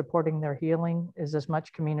them, and supporting their healing is as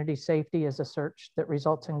much community safety as a search that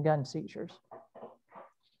results in gun seizures.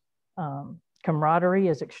 Camaraderie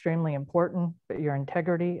is extremely important, but your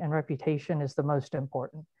integrity and reputation is the most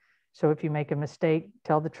important. So if you make a mistake,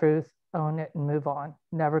 tell the truth, own it, and move on.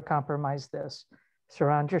 Never compromise this.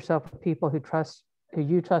 Surround yourself with people who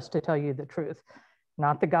you trust to tell you the truth,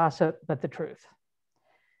 not the gossip, but the truth.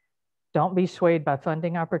 Don't be swayed by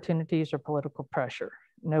funding opportunities or political pressure.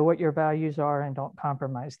 Know what your values are and don't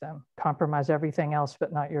compromise them. Compromise everything else,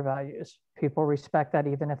 but not your values. People respect that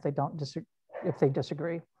even if they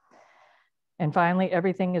disagree. And finally,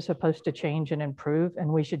 everything is supposed to change and improve,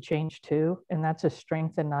 and we should change too. And that's a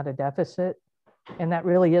strength and not a deficit. And that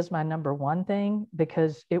really is my number 1 thing,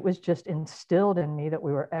 because it was just instilled in me that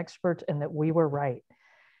we were experts and that we were right.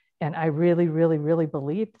 And I really, really, really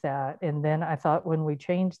believed that. And then I thought when we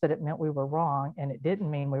changed that it meant we were wrong, and it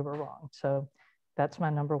didn't mean we were wrong. So that's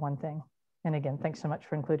my number 1 thing. And again, thanks so much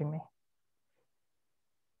for including me.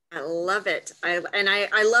 I love it.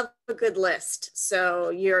 I love a good list. So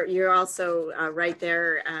you're also right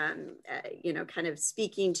there, you know, kind of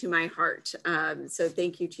speaking to my heart. So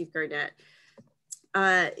thank you, Chief Garnett.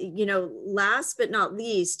 You know, last but not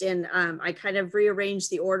least, and I kind of rearranged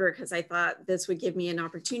the order because I thought this would give me an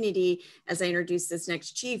opportunity as I introduce this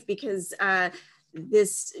next chief, because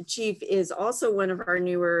this chief is also one of our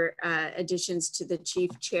newer additions to the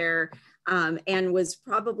chief chair. And was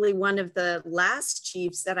probably one of the last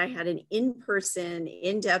chiefs that I had an in-person,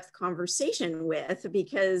 in-depth conversation with,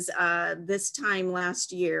 because this time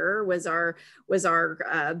last year was our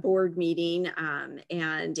board meeting,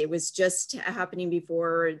 and it was just happening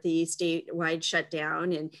before the statewide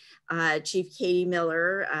shutdown. And Chief Katie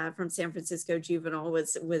Miller from San Francisco Juvenile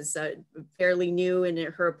was fairly new in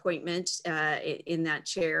her appointment in that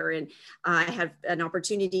chair, and I had an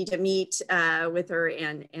opportunity to meet with her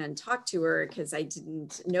and talk to her because I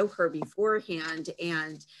didn't know her beforehand.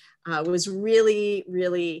 And was really,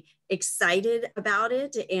 really excited about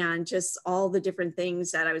it, and just all the different things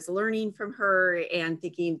that I was learning from her and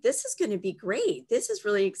thinking, this is going to be great. This is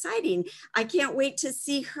really exciting. I can't wait to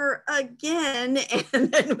see her again. And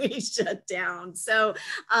then we shut down. So,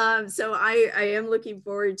 I am looking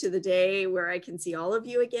forward to the day where I can see all of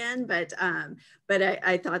you again. But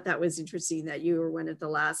I thought that was interesting that you were one of the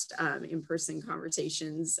last in-person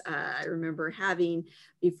conversations I remember having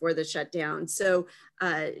before the shutdown. So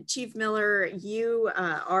Chief Miller, you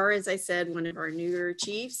are, as I said, one of our newer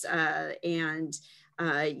chiefs, and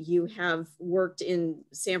you have worked in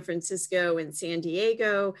San Francisco and San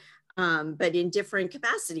Diego, but in different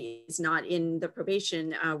capacities, not in the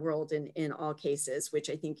probation world in all cases, which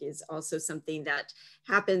I think is also something that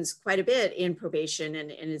happens quite a bit in probation,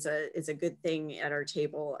 and is a good thing at our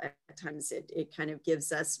table. At times it kind of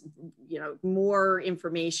gives us, more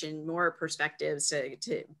information, more perspectives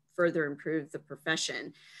to further improve the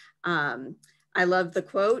profession. I love the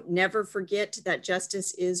quote, "Never forget that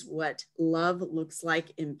justice is what love looks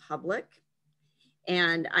like in public."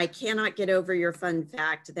 And I cannot get over your fun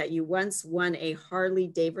fact that you once won a Harley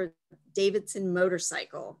Davidson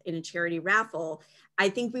motorcycle in a charity raffle. I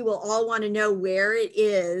think we will all want to know where it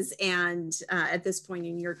is, and at this point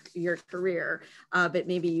in your career, but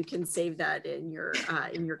maybe you can save that in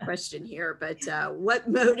your question here. But what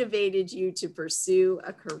motivated you to pursue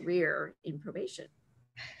a career in probation?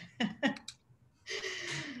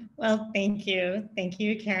 Well, thank you. Thank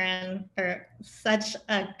you, Karen, for such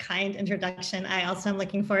a kind introduction. I also am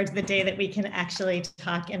looking forward to the day that we can actually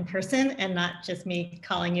talk in person and not just me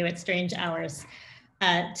calling you at strange hours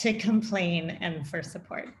to complain and for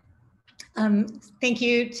support. Thank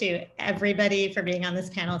you to everybody for being on this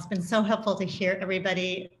panel. It's been so helpful to hear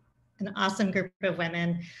everybody, an awesome group of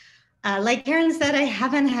women. Like Karen said, I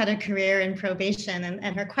haven't had a career in probation,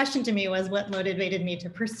 and her question to me was what motivated me to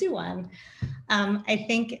pursue one. I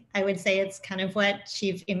think I would say it's kind of what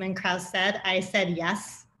Chief Eamon Krause said. I said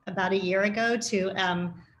yes about a year ago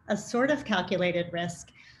to a sort of calculated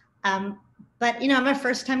risk. But I'm a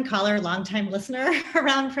first-time caller, long-time listener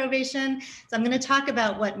around probation. So I'm going to talk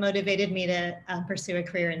about what motivated me to pursue a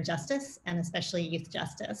career in justice, and especially youth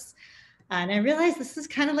justice. And I realized this is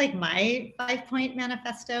kind of like my 5-point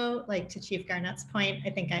manifesto, like to Chief Garnett's point.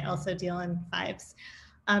 I think I also deal in 5s.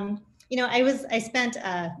 I spent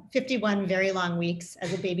 51 very long weeks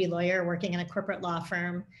as a baby lawyer working in a corporate law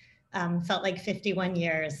firm, felt like 51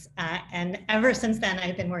 years. And ever since then,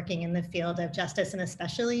 I've been working in the field of justice, and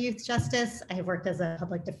especially youth justice. I have worked as a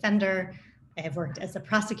public defender. I have worked as a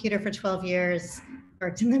prosecutor for 12 years,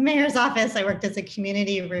 worked in the mayor's office. I worked as a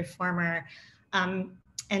community reformer,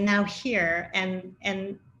 and now here,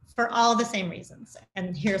 and for all the same reasons.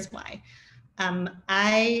 And here's why.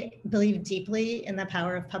 I believe deeply in the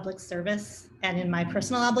power of public service and in my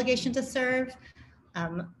personal obligation to serve.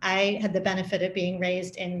 I had the benefit of being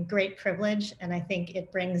raised in great privilege, and I think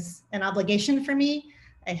it brings an obligation for me.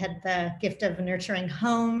 I had the gift of a nurturing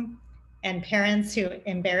home and parents who,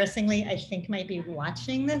 embarrassingly, I think might be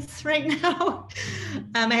watching this right now.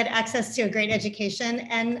 I had access to a great education,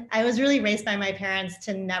 and I was really raised by my parents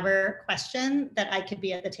to never question that I could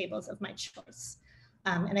be at the tables of my choice.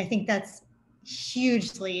 And I think that's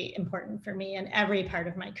hugely important for me in every part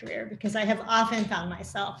of my career, because I have often found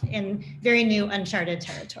myself in very new, uncharted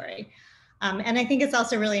territory. And I think it's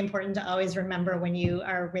also really important to always remember when you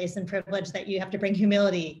are raised in privilege that you have to bring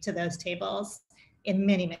humility to those tables in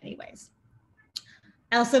many, many ways.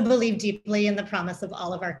 I also believe deeply in the promise of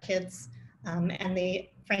all of our kids and the,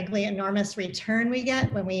 frankly, enormous return we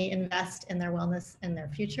get when we invest in their wellness and their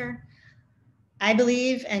future. I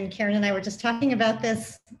believe, and Karen and I were just talking about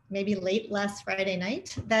this maybe late last Friday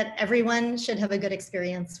night, that everyone should have a good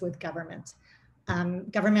experience with government.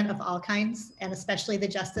 Government of all kinds, and especially the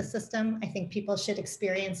justice system. I think people should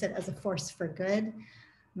experience it as a force for good.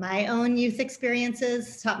 My own youth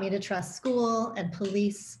experiences taught me to trust school and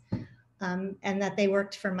police, and that they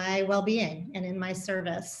worked for my well-being and in my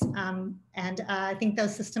service. I think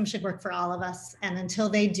those systems should work for all of us. And until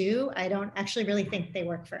they do, I don't actually really think they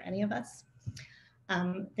work for any of us.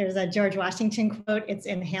 There's a George Washington quote. It's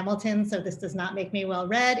in Hamilton, so this does not make me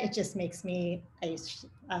well-read. It just makes me a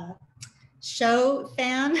show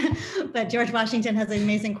fan. But George Washington has an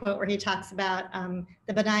amazing quote where he talks about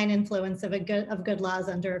the benign influence of good laws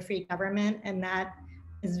under a free government, and that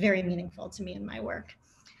is very meaningful to me in my work.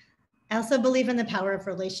 I also believe in the power of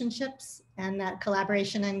relationships, and that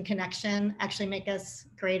collaboration and connection actually make us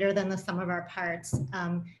greater than the sum of our parts.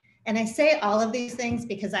 And I say all of these things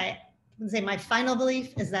because I would say my final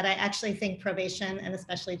belief is that I actually think probation, and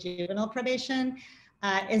especially juvenile probation,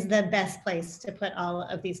 is the best place to put all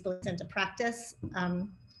of these beliefs into practice.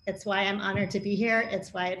 It's why I'm honored to be here.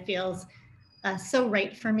 It's why it feels so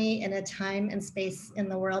right for me in a time and space in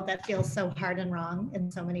the world that feels so hard and wrong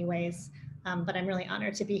in so many ways. But I'm really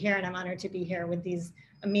honored to be here, and I'm honored to be here with these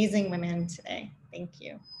amazing women today. Thank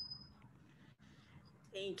you.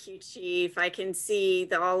 Thank you, Chief. I can see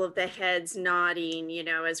all of the heads nodding, you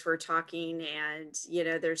know, as we're talking, and, you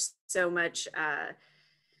know, there's so much,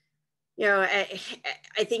 you know,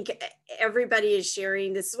 I think everybody is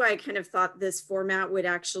sharing. This is why I kind of thought this format would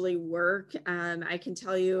actually work. I can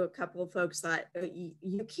tell you a couple of folks thought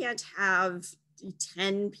you can't have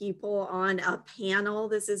 10 people on a panel.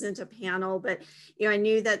 This isn't a panel, but you know, I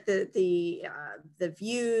knew that the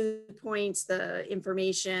viewpoints, the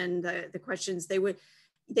information, the questions,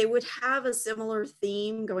 they would have a similar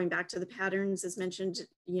theme, going back to the patterns as mentioned,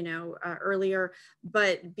 you know, earlier,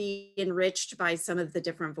 but be enriched by some of the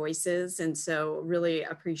different voices. And so really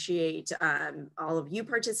appreciate all of you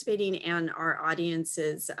participating and our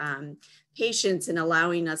audience's patience in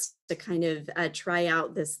allowing us to kind of try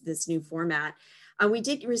out this new format. We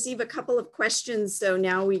did receive a couple of questions, so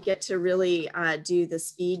now we get to really do the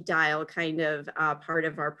speed dial kind of part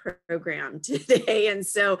of our program today. And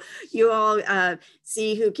so you all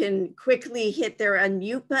see who can quickly hit their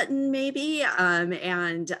unmute button maybe,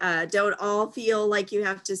 and don't all feel like you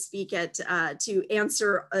have to speak at to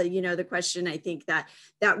answer you know, the question. I think that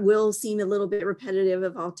will seem a little bit repetitive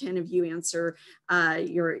if all 10 of you answer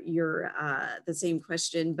the same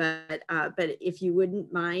question, but if you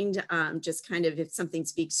wouldn't mind, just kind of, if something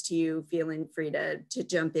speaks to you, feeling free to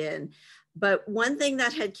jump in. But one thing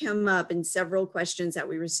that had come up in several questions that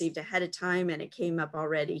we received ahead of time, and it came up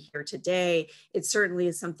already here today, it certainly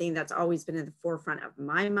is something that's always been in the forefront of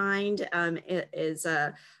my mind as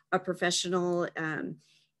a professional,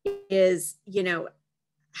 is, you know,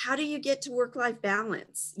 how do you get to work-life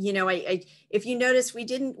balance? You know, if you notice, we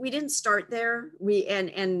didn't start there.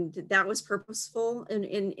 And that was purposeful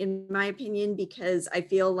in my opinion, because I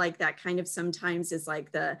feel like that kind of sometimes is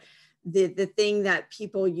like the thing that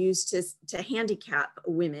people use to handicap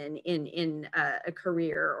women in a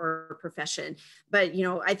career or a profession. But, you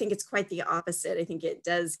know, I think it's quite the opposite. I think it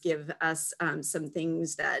does give us some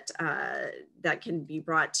things that can be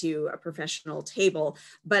brought to a professional table.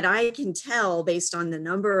 But I can tell based on the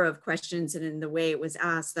number of questions and in the way it was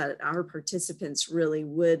asked that our participants really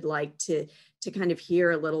would like to kind of hear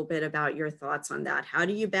a little bit about your thoughts on that. How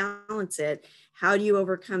do you balance it? How do you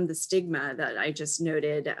overcome the stigma that I just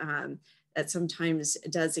noted that sometimes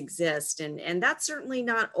does exist? And that's certainly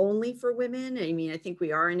not only for women. I mean, I think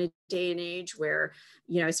we are in a day and age where,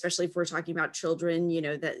 you know, especially if we're talking about children, you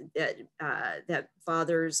know, that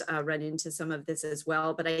fathers run into some of this as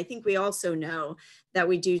well. But I think we also know that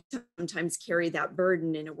we do sometimes carry that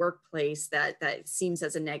burden in a workplace that seems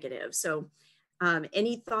as a negative. So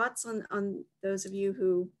any thoughts on those of you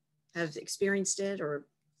who have experienced it? Or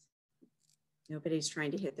nobody's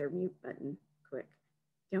trying to hit their mute button quick.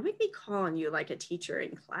 Don't make me call on you like a teacher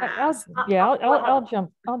in class. I'll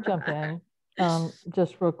jump in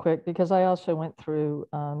just real quick, because I also went through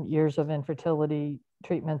years of infertility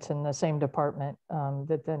treatments in the same department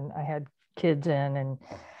that then I had kids in. And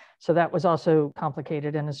so that was also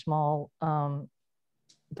complicated in a small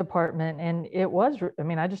department. And it was, I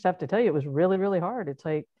mean, I just have to tell you, it was really, really hard. It's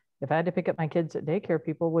like, if I had to pick up my kids at daycare,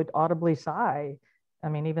 people would audibly sigh. I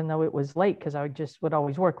mean, even though it was late, because I would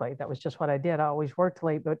always work late. That was just what I did. I always worked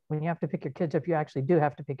late. But when you have to pick your kids up, you actually do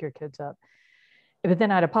have to pick your kids up. But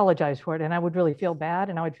then I'd apologize for it, and I would really feel bad,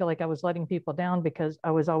 and I would feel like I was letting people down because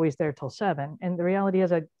I was always there till 7. And the reality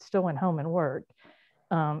is I still went home and worked.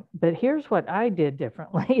 But here's what I did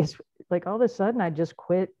differently is, like, all of a sudden I just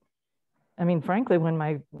quit. I mean, frankly, when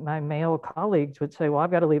my male colleagues would say, well, I've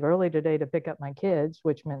got to leave early today to pick up my kids,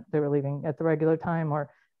 which meant they were leaving at the regular time, or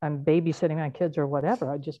I'm babysitting my kids or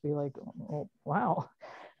whatever, I'd just be like, oh, wow.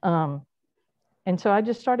 And so I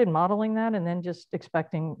just started modeling that, and then just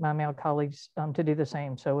expecting my male colleagues to do the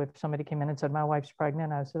same. So if somebody came in and said, my wife's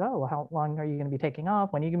pregnant, I said, oh, well, how long are you going to be taking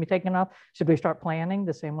off? When are you going to be taking off? Should we start planning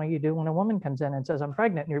the same way you do when a woman comes in and says, I'm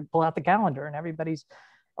pregnant, and you pull out the calendar and everybody's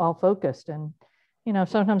all focused. And, you know,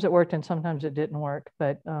 sometimes it worked and sometimes it didn't work.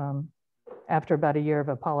 But after about a year of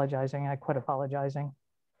apologizing, I quit apologizing.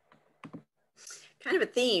 Kind of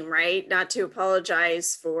a theme, right? Not to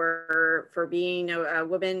apologize for being a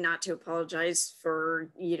woman, not to apologize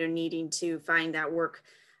for, you know, needing to find that work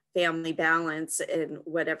family balance in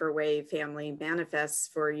whatever way family manifests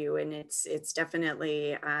for you. And it's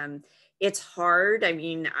definitely it's hard. I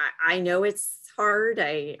mean, I know it's hard.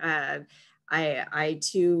 I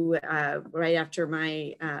too, right after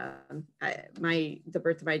the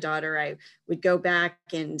birth of my daughter, I would go back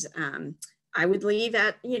and I would leave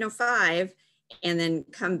at, you know, 5. and then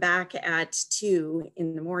come back at 2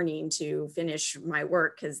 in the morning to finish my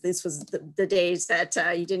work, because this was the days that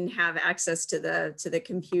you didn't have access to the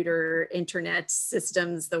computer internet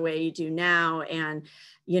systems the way you do now. And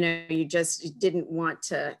you just didn't want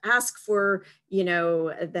to ask for,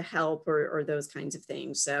 the help or those kinds of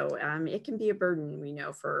things. So it can be a burden, we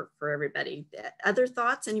know, for everybody. Other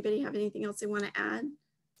thoughts? Anybody have anything else they want to add?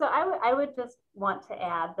 So I would just want to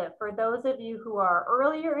add that for those of you who are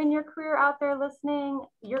earlier in your career out there listening,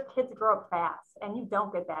 your kids grow up fast and you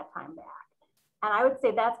don't get that time back. And I would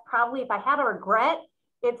say that's probably, if I had a regret,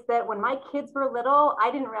 it's that when my kids were little, I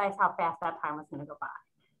didn't realize how fast that time was going to go by.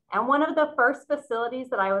 And one of the first facilities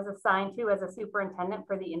that I was assigned to as a superintendent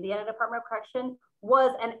for the Indiana Department of Correction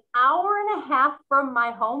was an hour and a half from my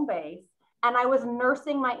home base, and I was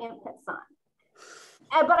nursing my infant son.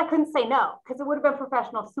 But I couldn't say no, because it would have been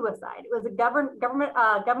professional suicide. It was a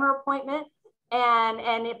governor appointment.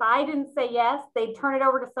 And if I didn't say yes, they'd turn it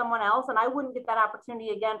over to someone else, and I wouldn't get that opportunity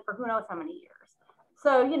again for who knows how many years.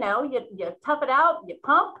 So, you tough it out, you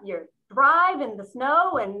pump, you drive in the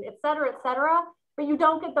snow, and et cetera, but you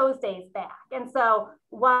don't get those days back. And so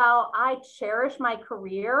while I cherish my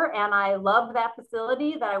career and I love that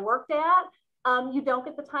facility that I worked at, you don't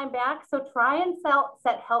get the time back. So try and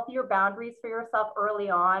set healthier boundaries for yourself early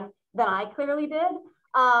on than I clearly did.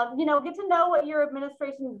 Get to know what your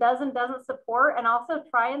administration does and doesn't support, and also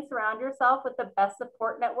try and surround yourself with the best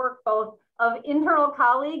support network, both of internal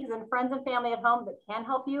colleagues and friends and family at home that can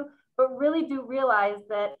help you, but really do realize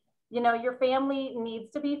that, your family needs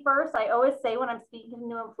to be first. I always say when I'm speaking to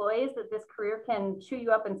new employees that this career can chew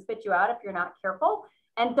you up and spit you out if you're not careful,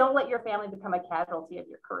 and don't let your family become a casualty of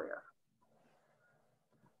your career.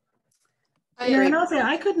 And I'll say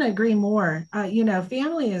I couldn't agree more.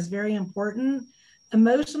 Family is very important.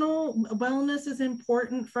 Emotional wellness is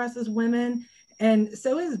important for us as women. And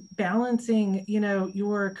so is balancing,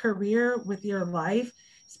 your career with your life,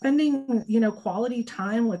 spending, quality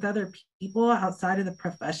time with other people outside of the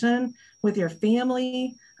profession, with your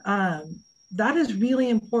family. That is really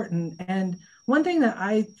important. And one thing that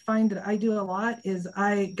I find that I do a lot is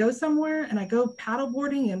I go somewhere and I go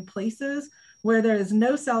paddleboarding in places where there is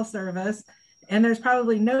no cell service, and there's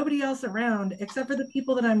probably nobody else around except for the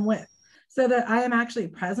people that I'm with, so that I am actually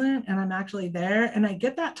present and I'm actually there, and I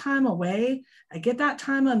get that time away. I get that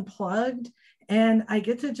time unplugged, and I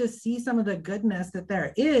get to just see some of the goodness that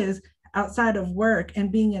there is outside of work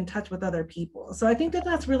and being in touch with other people. So I think that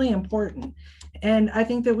that's really important. And I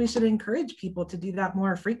think that we should encourage people to do that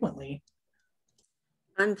more frequently.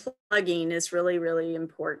 Unplugging is really, really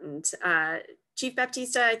important. Chief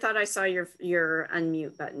Baptista, I thought I saw your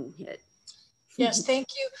unmute button hit. Yes, thank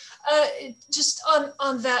you. Just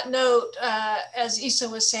on that note, as Isa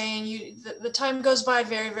was saying, the time goes by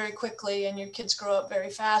very, very quickly, and your kids grow up very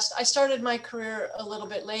fast. I started my career a little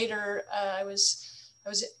bit later. I was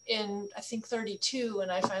in, I think, 32 when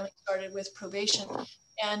I finally started with probation,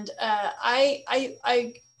 and I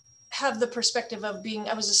have the perspective of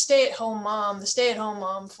I was a stay-at-home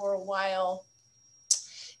mom for a while.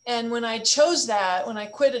 And when I chose that, when I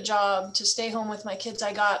quit a job to stay home with my kids,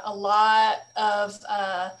 I got a lot of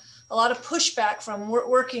pushback from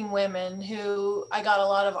working women who I got a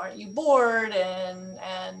lot of, aren't you bored?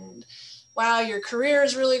 And wow, your career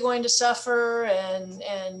is really going to suffer,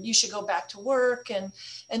 and you should go back to work, and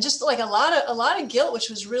just like a lot of guilt, which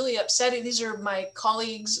was really upsetting. These are my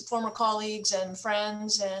colleagues, former colleagues and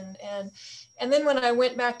friends, and then when I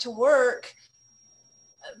went back to work,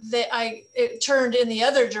 it turned in the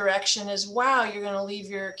other direction as, wow, you're going to leave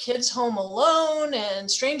your kids home alone, and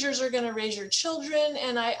strangers are going to raise your children.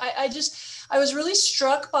 And I was really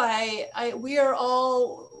struck by, we are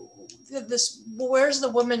all this, where's the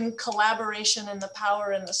woman collaboration and the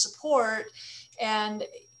power and the support? And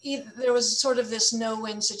there was sort of this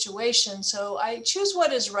no-win situation. So I choose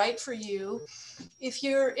what is right for you. If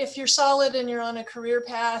you're solid and you're on a career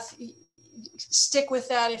path, stick with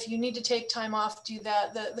that. If you need to take time off, do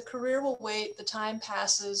that. The career will wait. The time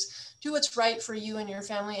passes. Do what's right for you and your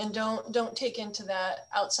family, and don't take into that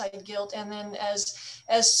outside guilt. And then as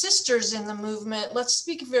sisters in the movement, let's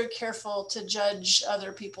be very careful to judge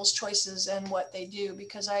other people's choices and what they do,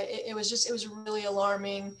 because it was really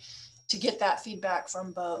alarming to get that feedback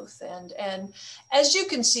from both. And as you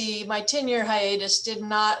can see, my 10-year hiatus did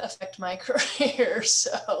not affect my career.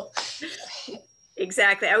 So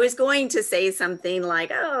exactly. I was going to say something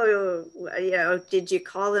like, oh, did you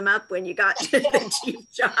call them up when you got to the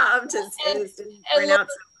chief job to say this didn't turn out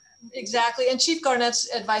so? Exactly. And Chief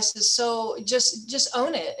Garnett's advice is so just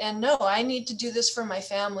own it. And no, I need to do this for my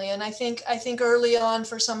family. And I think early on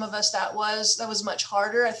for some of us that was much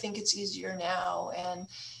harder. I think it's easier now.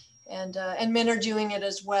 and men are doing it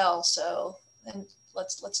as well. So, and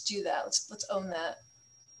let's do that. Let's own that.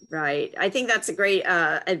 Right. I think that's a great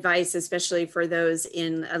advice, especially for those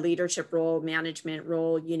in a leadership role, management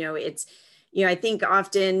role. You know, it's, you know, I think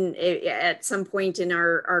often at some point in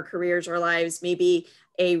our careers or lives, maybe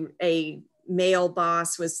a male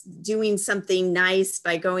boss was doing something nice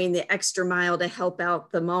by going the extra mile to help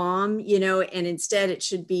out the mom, you know, and instead it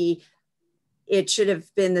should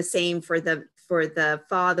have been the same for the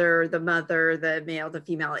father, the mother, the male, the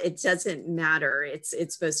female. It doesn't matter. It's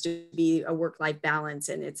supposed to be a work-life balance,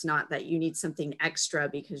 and it's not that you need something extra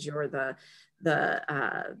because you're the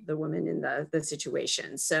woman in the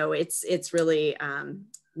situation. So it's really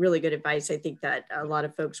really good advice. I think that a lot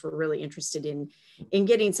of folks were really interested in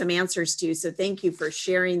getting some answers to. So thank you for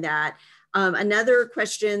sharing that. Another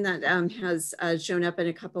question that has shown up in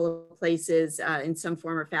a couple of places in some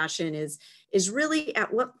form or fashion is really,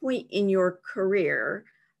 at what point in your career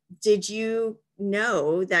did you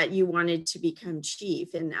know that you wanted to become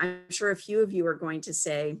chief? And I'm sure a few of you are going to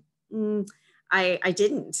say, I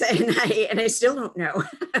didn't, and I still don't know.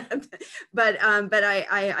 but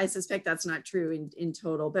I suspect that's not true in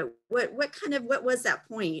total. But what was that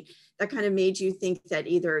point that kind of made you think that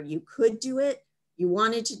either you could do it, you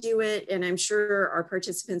wanted to do it? And I'm sure our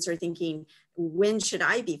participants are thinking, when should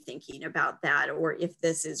I be thinking about that? Or if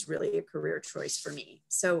this is really a career choice for me.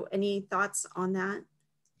 So any thoughts on that?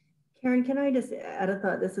 Karen, can I just add a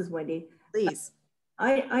thought? This is Wendy. Please.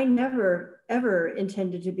 I never, ever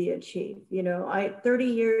intended to be a chief. You know, 30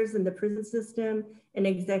 years in the prison system and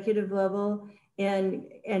executive level, and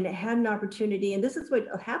had an opportunity. And this is what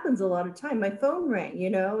happens a lot of time. My phone rang, you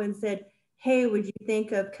know, and said, hey, would you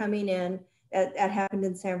think of coming in? That happened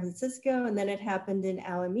in San Francisco, and then it happened in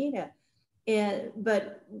Alameda.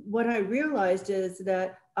 But what I realized is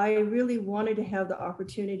that I really wanted to have the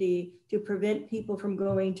opportunity to prevent people from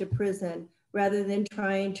going to prison rather than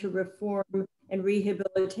trying to reform and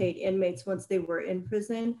rehabilitate inmates once they were in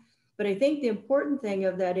prison. But I think the important thing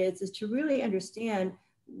of that is to really understand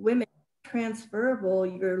women transferable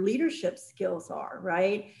your leadership skills are,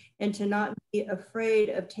 right? And to not be afraid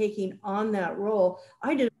of taking on that role.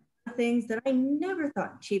 I did things that I never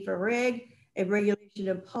thought: chief of regulation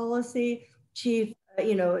and policy, chief,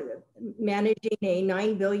 you know, managing a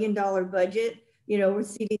 $9 billion budget, you know,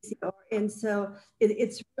 with CDCR. And so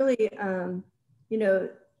it's really, you know,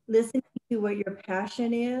 listening to what your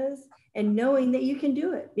passion is and knowing that you can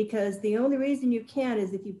do it, because the only reason you can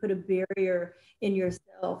is if you put a barrier in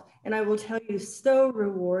yourself. And I will tell you, so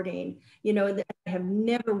rewarding, you know, that I have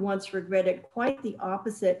never once regretted. Quite the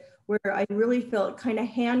opposite, where I really felt kind of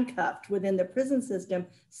handcuffed within the prison system,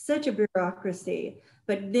 such a bureaucracy,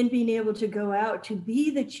 but then being able to go out to be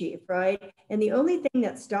the chief, right? And the only thing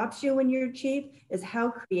that stops you when you're chief is how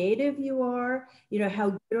creative you are, you know, how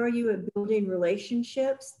good are you at building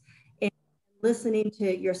relationships and listening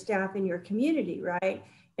to your staff and your community, right?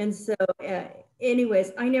 And so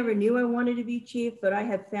anyways, I never knew I wanted to be chief, but I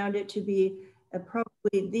have found it to be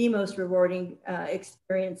probably the most rewarding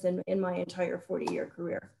experience in my entire 40-year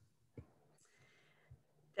career.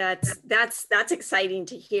 That's exciting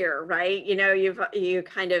to hear, right? You know, you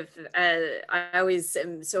kind of, I always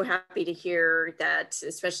am so happy to hear that,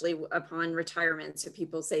 especially upon retirement. So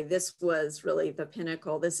people say, this was really the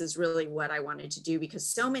pinnacle. This is really what I wanted to do, because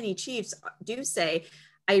so many chiefs do say,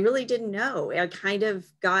 I really didn't know. I kind of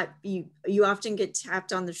got, you often get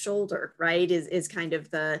tapped on the shoulder, right? Is kind of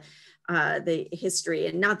the history.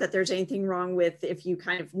 And not that there's anything wrong with if you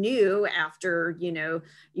kind of knew after, you know,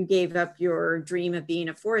 you gave up your dream of being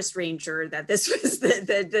a forest ranger, that this was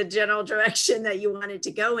the general direction that you wanted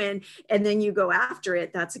to go in, and then you go after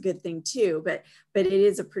it. That's a good thing too. But it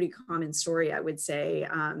is a pretty common story, I would say.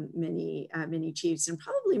 Many chiefs, and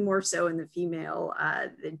probably more so in the female,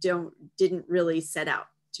 didn't really set out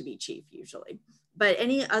to be chief usually. But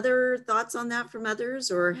any other thoughts on that from others,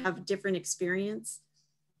 or have different experience?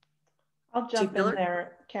 I'll jump in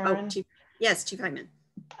there, Karen. Oh, yes, Chief Hyman.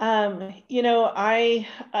 You know,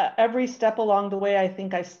 every step along the way, I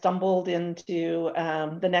think I stumbled into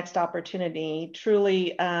the next opportunity.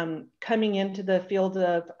 Truly, coming into the field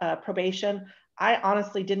of probation, I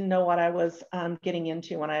honestly didn't know what I was getting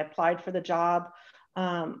into when I applied for the job.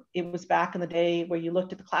 It was back in the day where you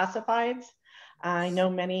looked at the classifieds. I know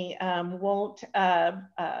many won't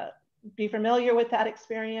be familiar with that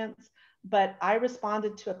experience, but I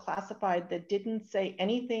responded to a classified that didn't say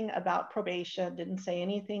anything about probation, didn't say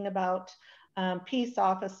anything about peace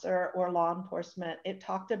officer or law enforcement. It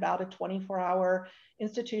talked about a 24-hour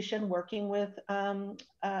institution working with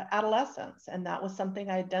adolescents. And that was something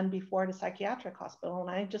I had done before at a psychiatric hospital. And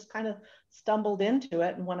I just kind of stumbled into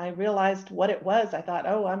it. And when I realized what it was, I thought,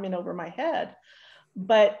 oh, I'm in over my head.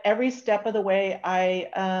 But every step of the way,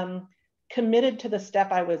 I committed to the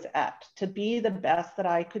step I was at, to be the best that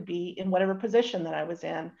I could be in whatever position that I was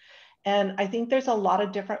in. And I think there's a lot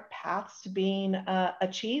of different paths to being a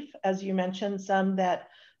chief, as you mentioned, some that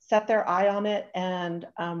set their eye on it and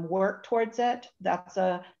work towards it. That's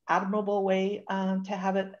a admirable way to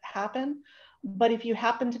have it happen. But if you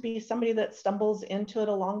happen to be somebody that stumbles into it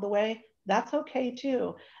along the way, that's okay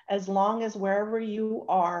too. As long as wherever you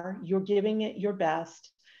are, you're giving it your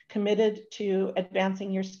best, committed to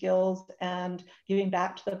advancing your skills and giving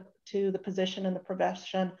back to the position and the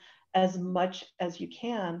profession as much as you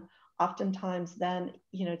can. Oftentimes then,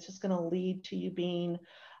 it's just going to lead to you being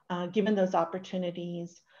given those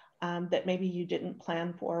opportunities that maybe you didn't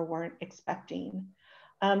plan for or weren't expecting.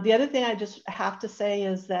 The other thing I just have to say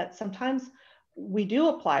is that sometimes we do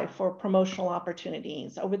apply for promotional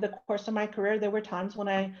opportunities. Over the course of my career, there were times when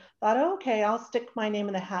I thought, oh, okay, I'll stick my name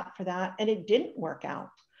in the hat for that. And it didn't work out.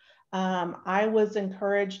 I was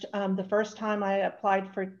encouraged the first time I applied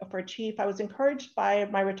for chief, I was encouraged by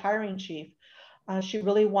my retiring chief. She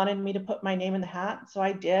really wanted me to put my name in the hat. So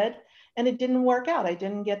I did, and it didn't work out. I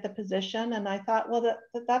didn't get the position. And I thought, well,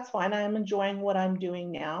 that's fine. I am enjoying what I'm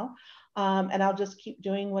doing now. And I'll just keep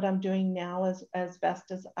doing what I'm doing now as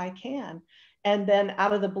best as I can. And then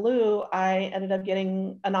out of the blue, I ended up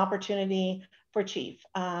getting an opportunity for chief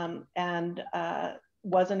and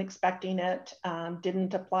wasn't expecting it,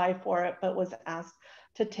 didn't apply for it, but was asked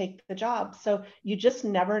to take the job. So you just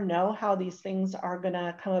never know how these things are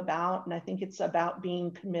gonna come about. And I think it's about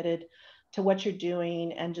being committed to what you're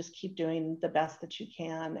doing and just keep doing the best that you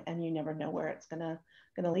can. And you never know where it's gonna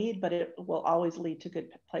lead, but it will always lead to good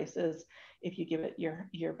places if you give it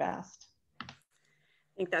your best. I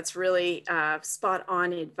think that's really spot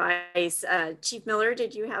on advice. Chief Miller,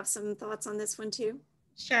 did you have some thoughts on this one too?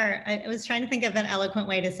 Sure. I was trying to think of an eloquent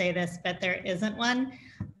way to say this, but there isn't one.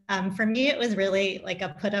 For me, it was really like a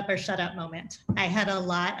put up or shut up moment. I had a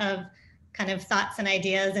lot of kind of thoughts and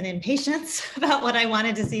ideas and impatience about what I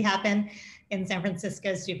wanted to see happen in San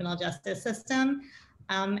Francisco's juvenile justice system.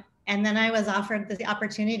 And then I was offered the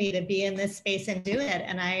opportunity to be in this space and do it.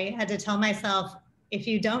 And I had to tell myself, if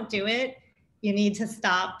you don't do it, you need to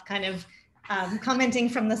stop kind of commenting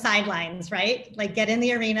from the sidelines, right? Like get in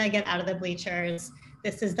the arena, get out of the bleachers.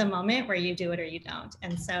 This is the moment where you do it or you don't.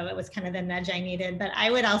 And so it was kind of the nudge I needed. But I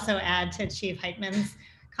would also add to Chief Heitman's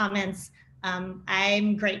comments,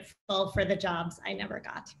 I'm grateful for the jobs I never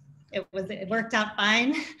got. It worked out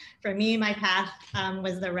fine. For me, my path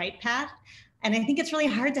was the right path. And I think it's really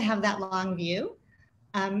hard to have that long view.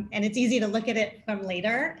 And it's easy to look at it from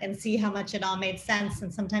later and see how much it all made sense.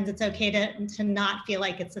 And sometimes it's okay to not feel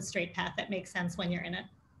like it's a straight path that makes sense when you're in it.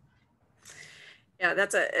 Yeah,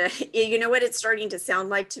 that's you know what it's starting to sound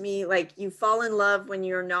like to me, like you fall in love when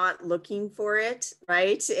you're not looking for it,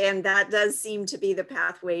 right? And that does seem to be the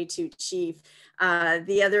pathway to chief.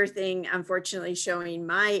 The other thing, unfortunately, showing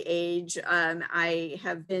my age, I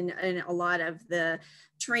have been in a lot of the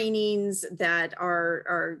trainings that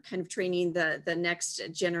are kind of training the next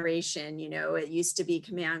generation. You know, it used to be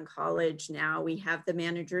Command College. Now we have the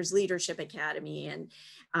Managers Leadership Academy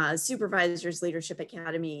and Supervisors Leadership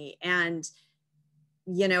Academy. And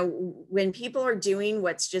you know, when people are doing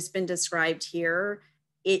what's just been described here,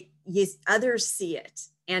 others see it.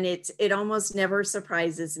 And it almost never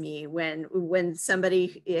surprises me when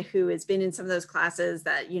somebody who has been in some of those classes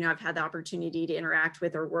that, you know, I've had the opportunity to interact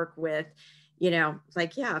with or work with, you know,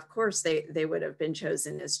 like, yeah, of course they would have been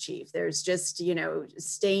chosen as chief. There's just, you know,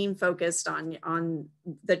 staying focused on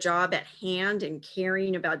the job at hand and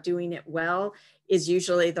caring about doing it well is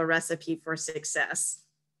usually the recipe for success.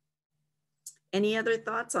 Any other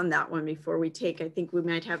thoughts on that one before we I think we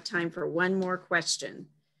might have time for one more question.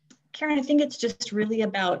 Karen, I think it's just really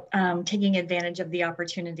about taking advantage of the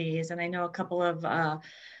opportunities. And I know a couple of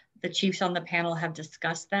the chiefs on the panel have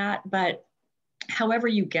discussed that, but however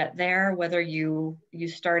you get there, whether you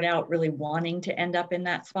start out really wanting to end up in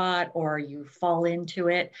that spot or you fall into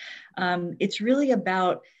it, it's really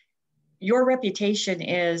about your reputation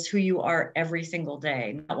is who you are every single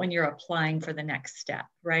day, not when you're applying for the next step,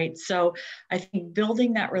 right? So I think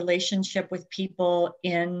building that relationship with people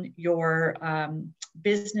in your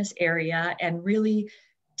business area and really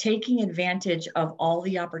taking advantage of all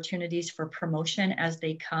the opportunities for promotion as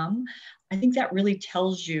they come, I think that really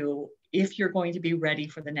tells you if you're going to be ready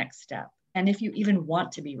for the next step and if you even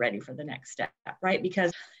want to be ready for the next step, right?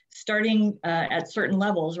 Because starting at certain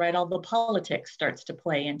levels, right? All the politics starts to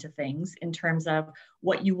play into things in terms of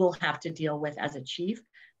what you will have to deal with as a chief.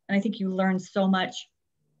 And I think you learn so much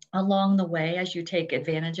along the way as you take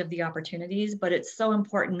advantage of the opportunities, but it's so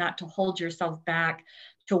important not to hold yourself back,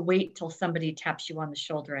 to wait till somebody taps you on the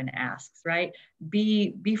shoulder and asks, right?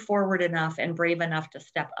 Be forward enough and brave enough to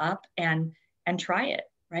step up and try it,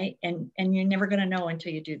 right? And you're never going to know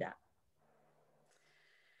until you do that.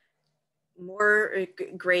 More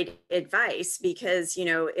great advice, because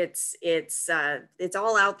it's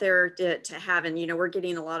all out there to have. And we're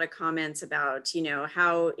getting a lot of comments about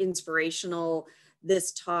how inspirational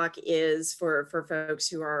this talk is for folks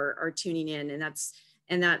who are tuning in,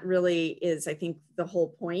 and that really is, I think, the whole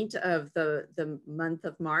point of the month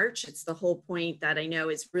of March. It's the whole point that I know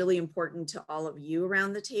is really important to all of you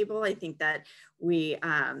around the table. I think that we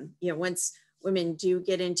once women do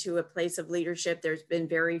get into a place of leadership, there's been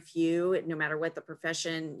very few, no matter what the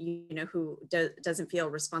profession, who doesn't feel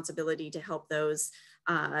responsibility to help those,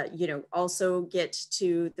 also get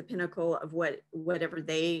to the pinnacle of whatever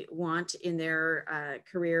they want in their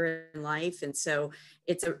career and life. And so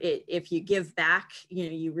if you give back,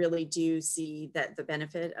 you really do see that the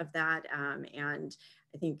benefit of that. And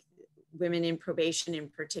I think women in probation in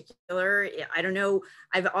particular, I don't know,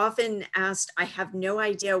 I've often asked, I have no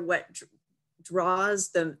idea what draws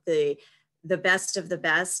the best of the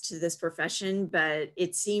best to this profession, but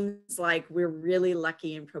it seems like we're really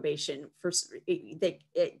lucky in probation. First,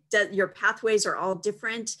 your pathways are all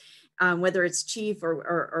different, whether it's chief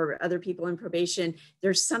or other people in probation.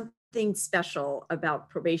 There's something special about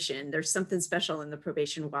probation. There's something special in the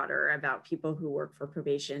probation water about people who work for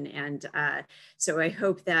probation. And so I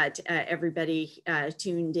hope that everybody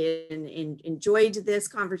tuned in and enjoyed this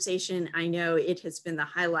conversation. I know it has been the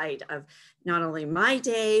highlight of not only my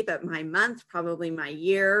day, but my month, probably my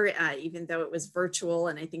year, even though it was virtual.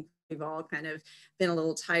 And I think we've all kind of been a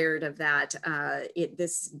little tired of that.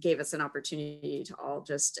 This gave us an opportunity to all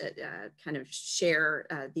just kind of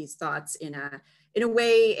share these thoughts in a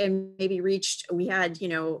way, and maybe we had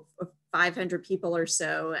 500 people or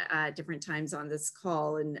so different times on this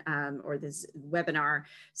call and or this webinar.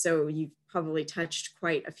 So you've probably touched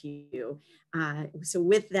quite a few. So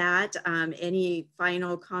with that, any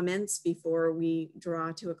final comments before we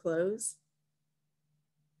draw to a close?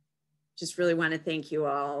 Just really want to thank you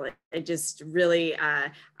all. I just really,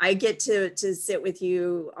 I get to sit with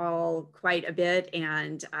you all quite a bit,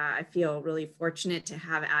 and I feel really fortunate to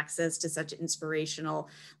have access to such inspirational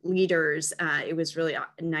leaders. It was really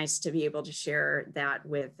nice to be able to share that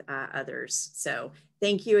with others. So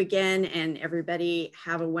thank you again, and everybody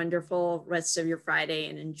have a wonderful rest of your Friday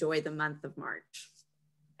and enjoy the month of March.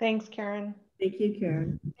 Thanks, Karen. Thank you,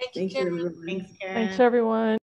 Karen. Thank you, Karen. Thanks, Karen. Thanks, everyone.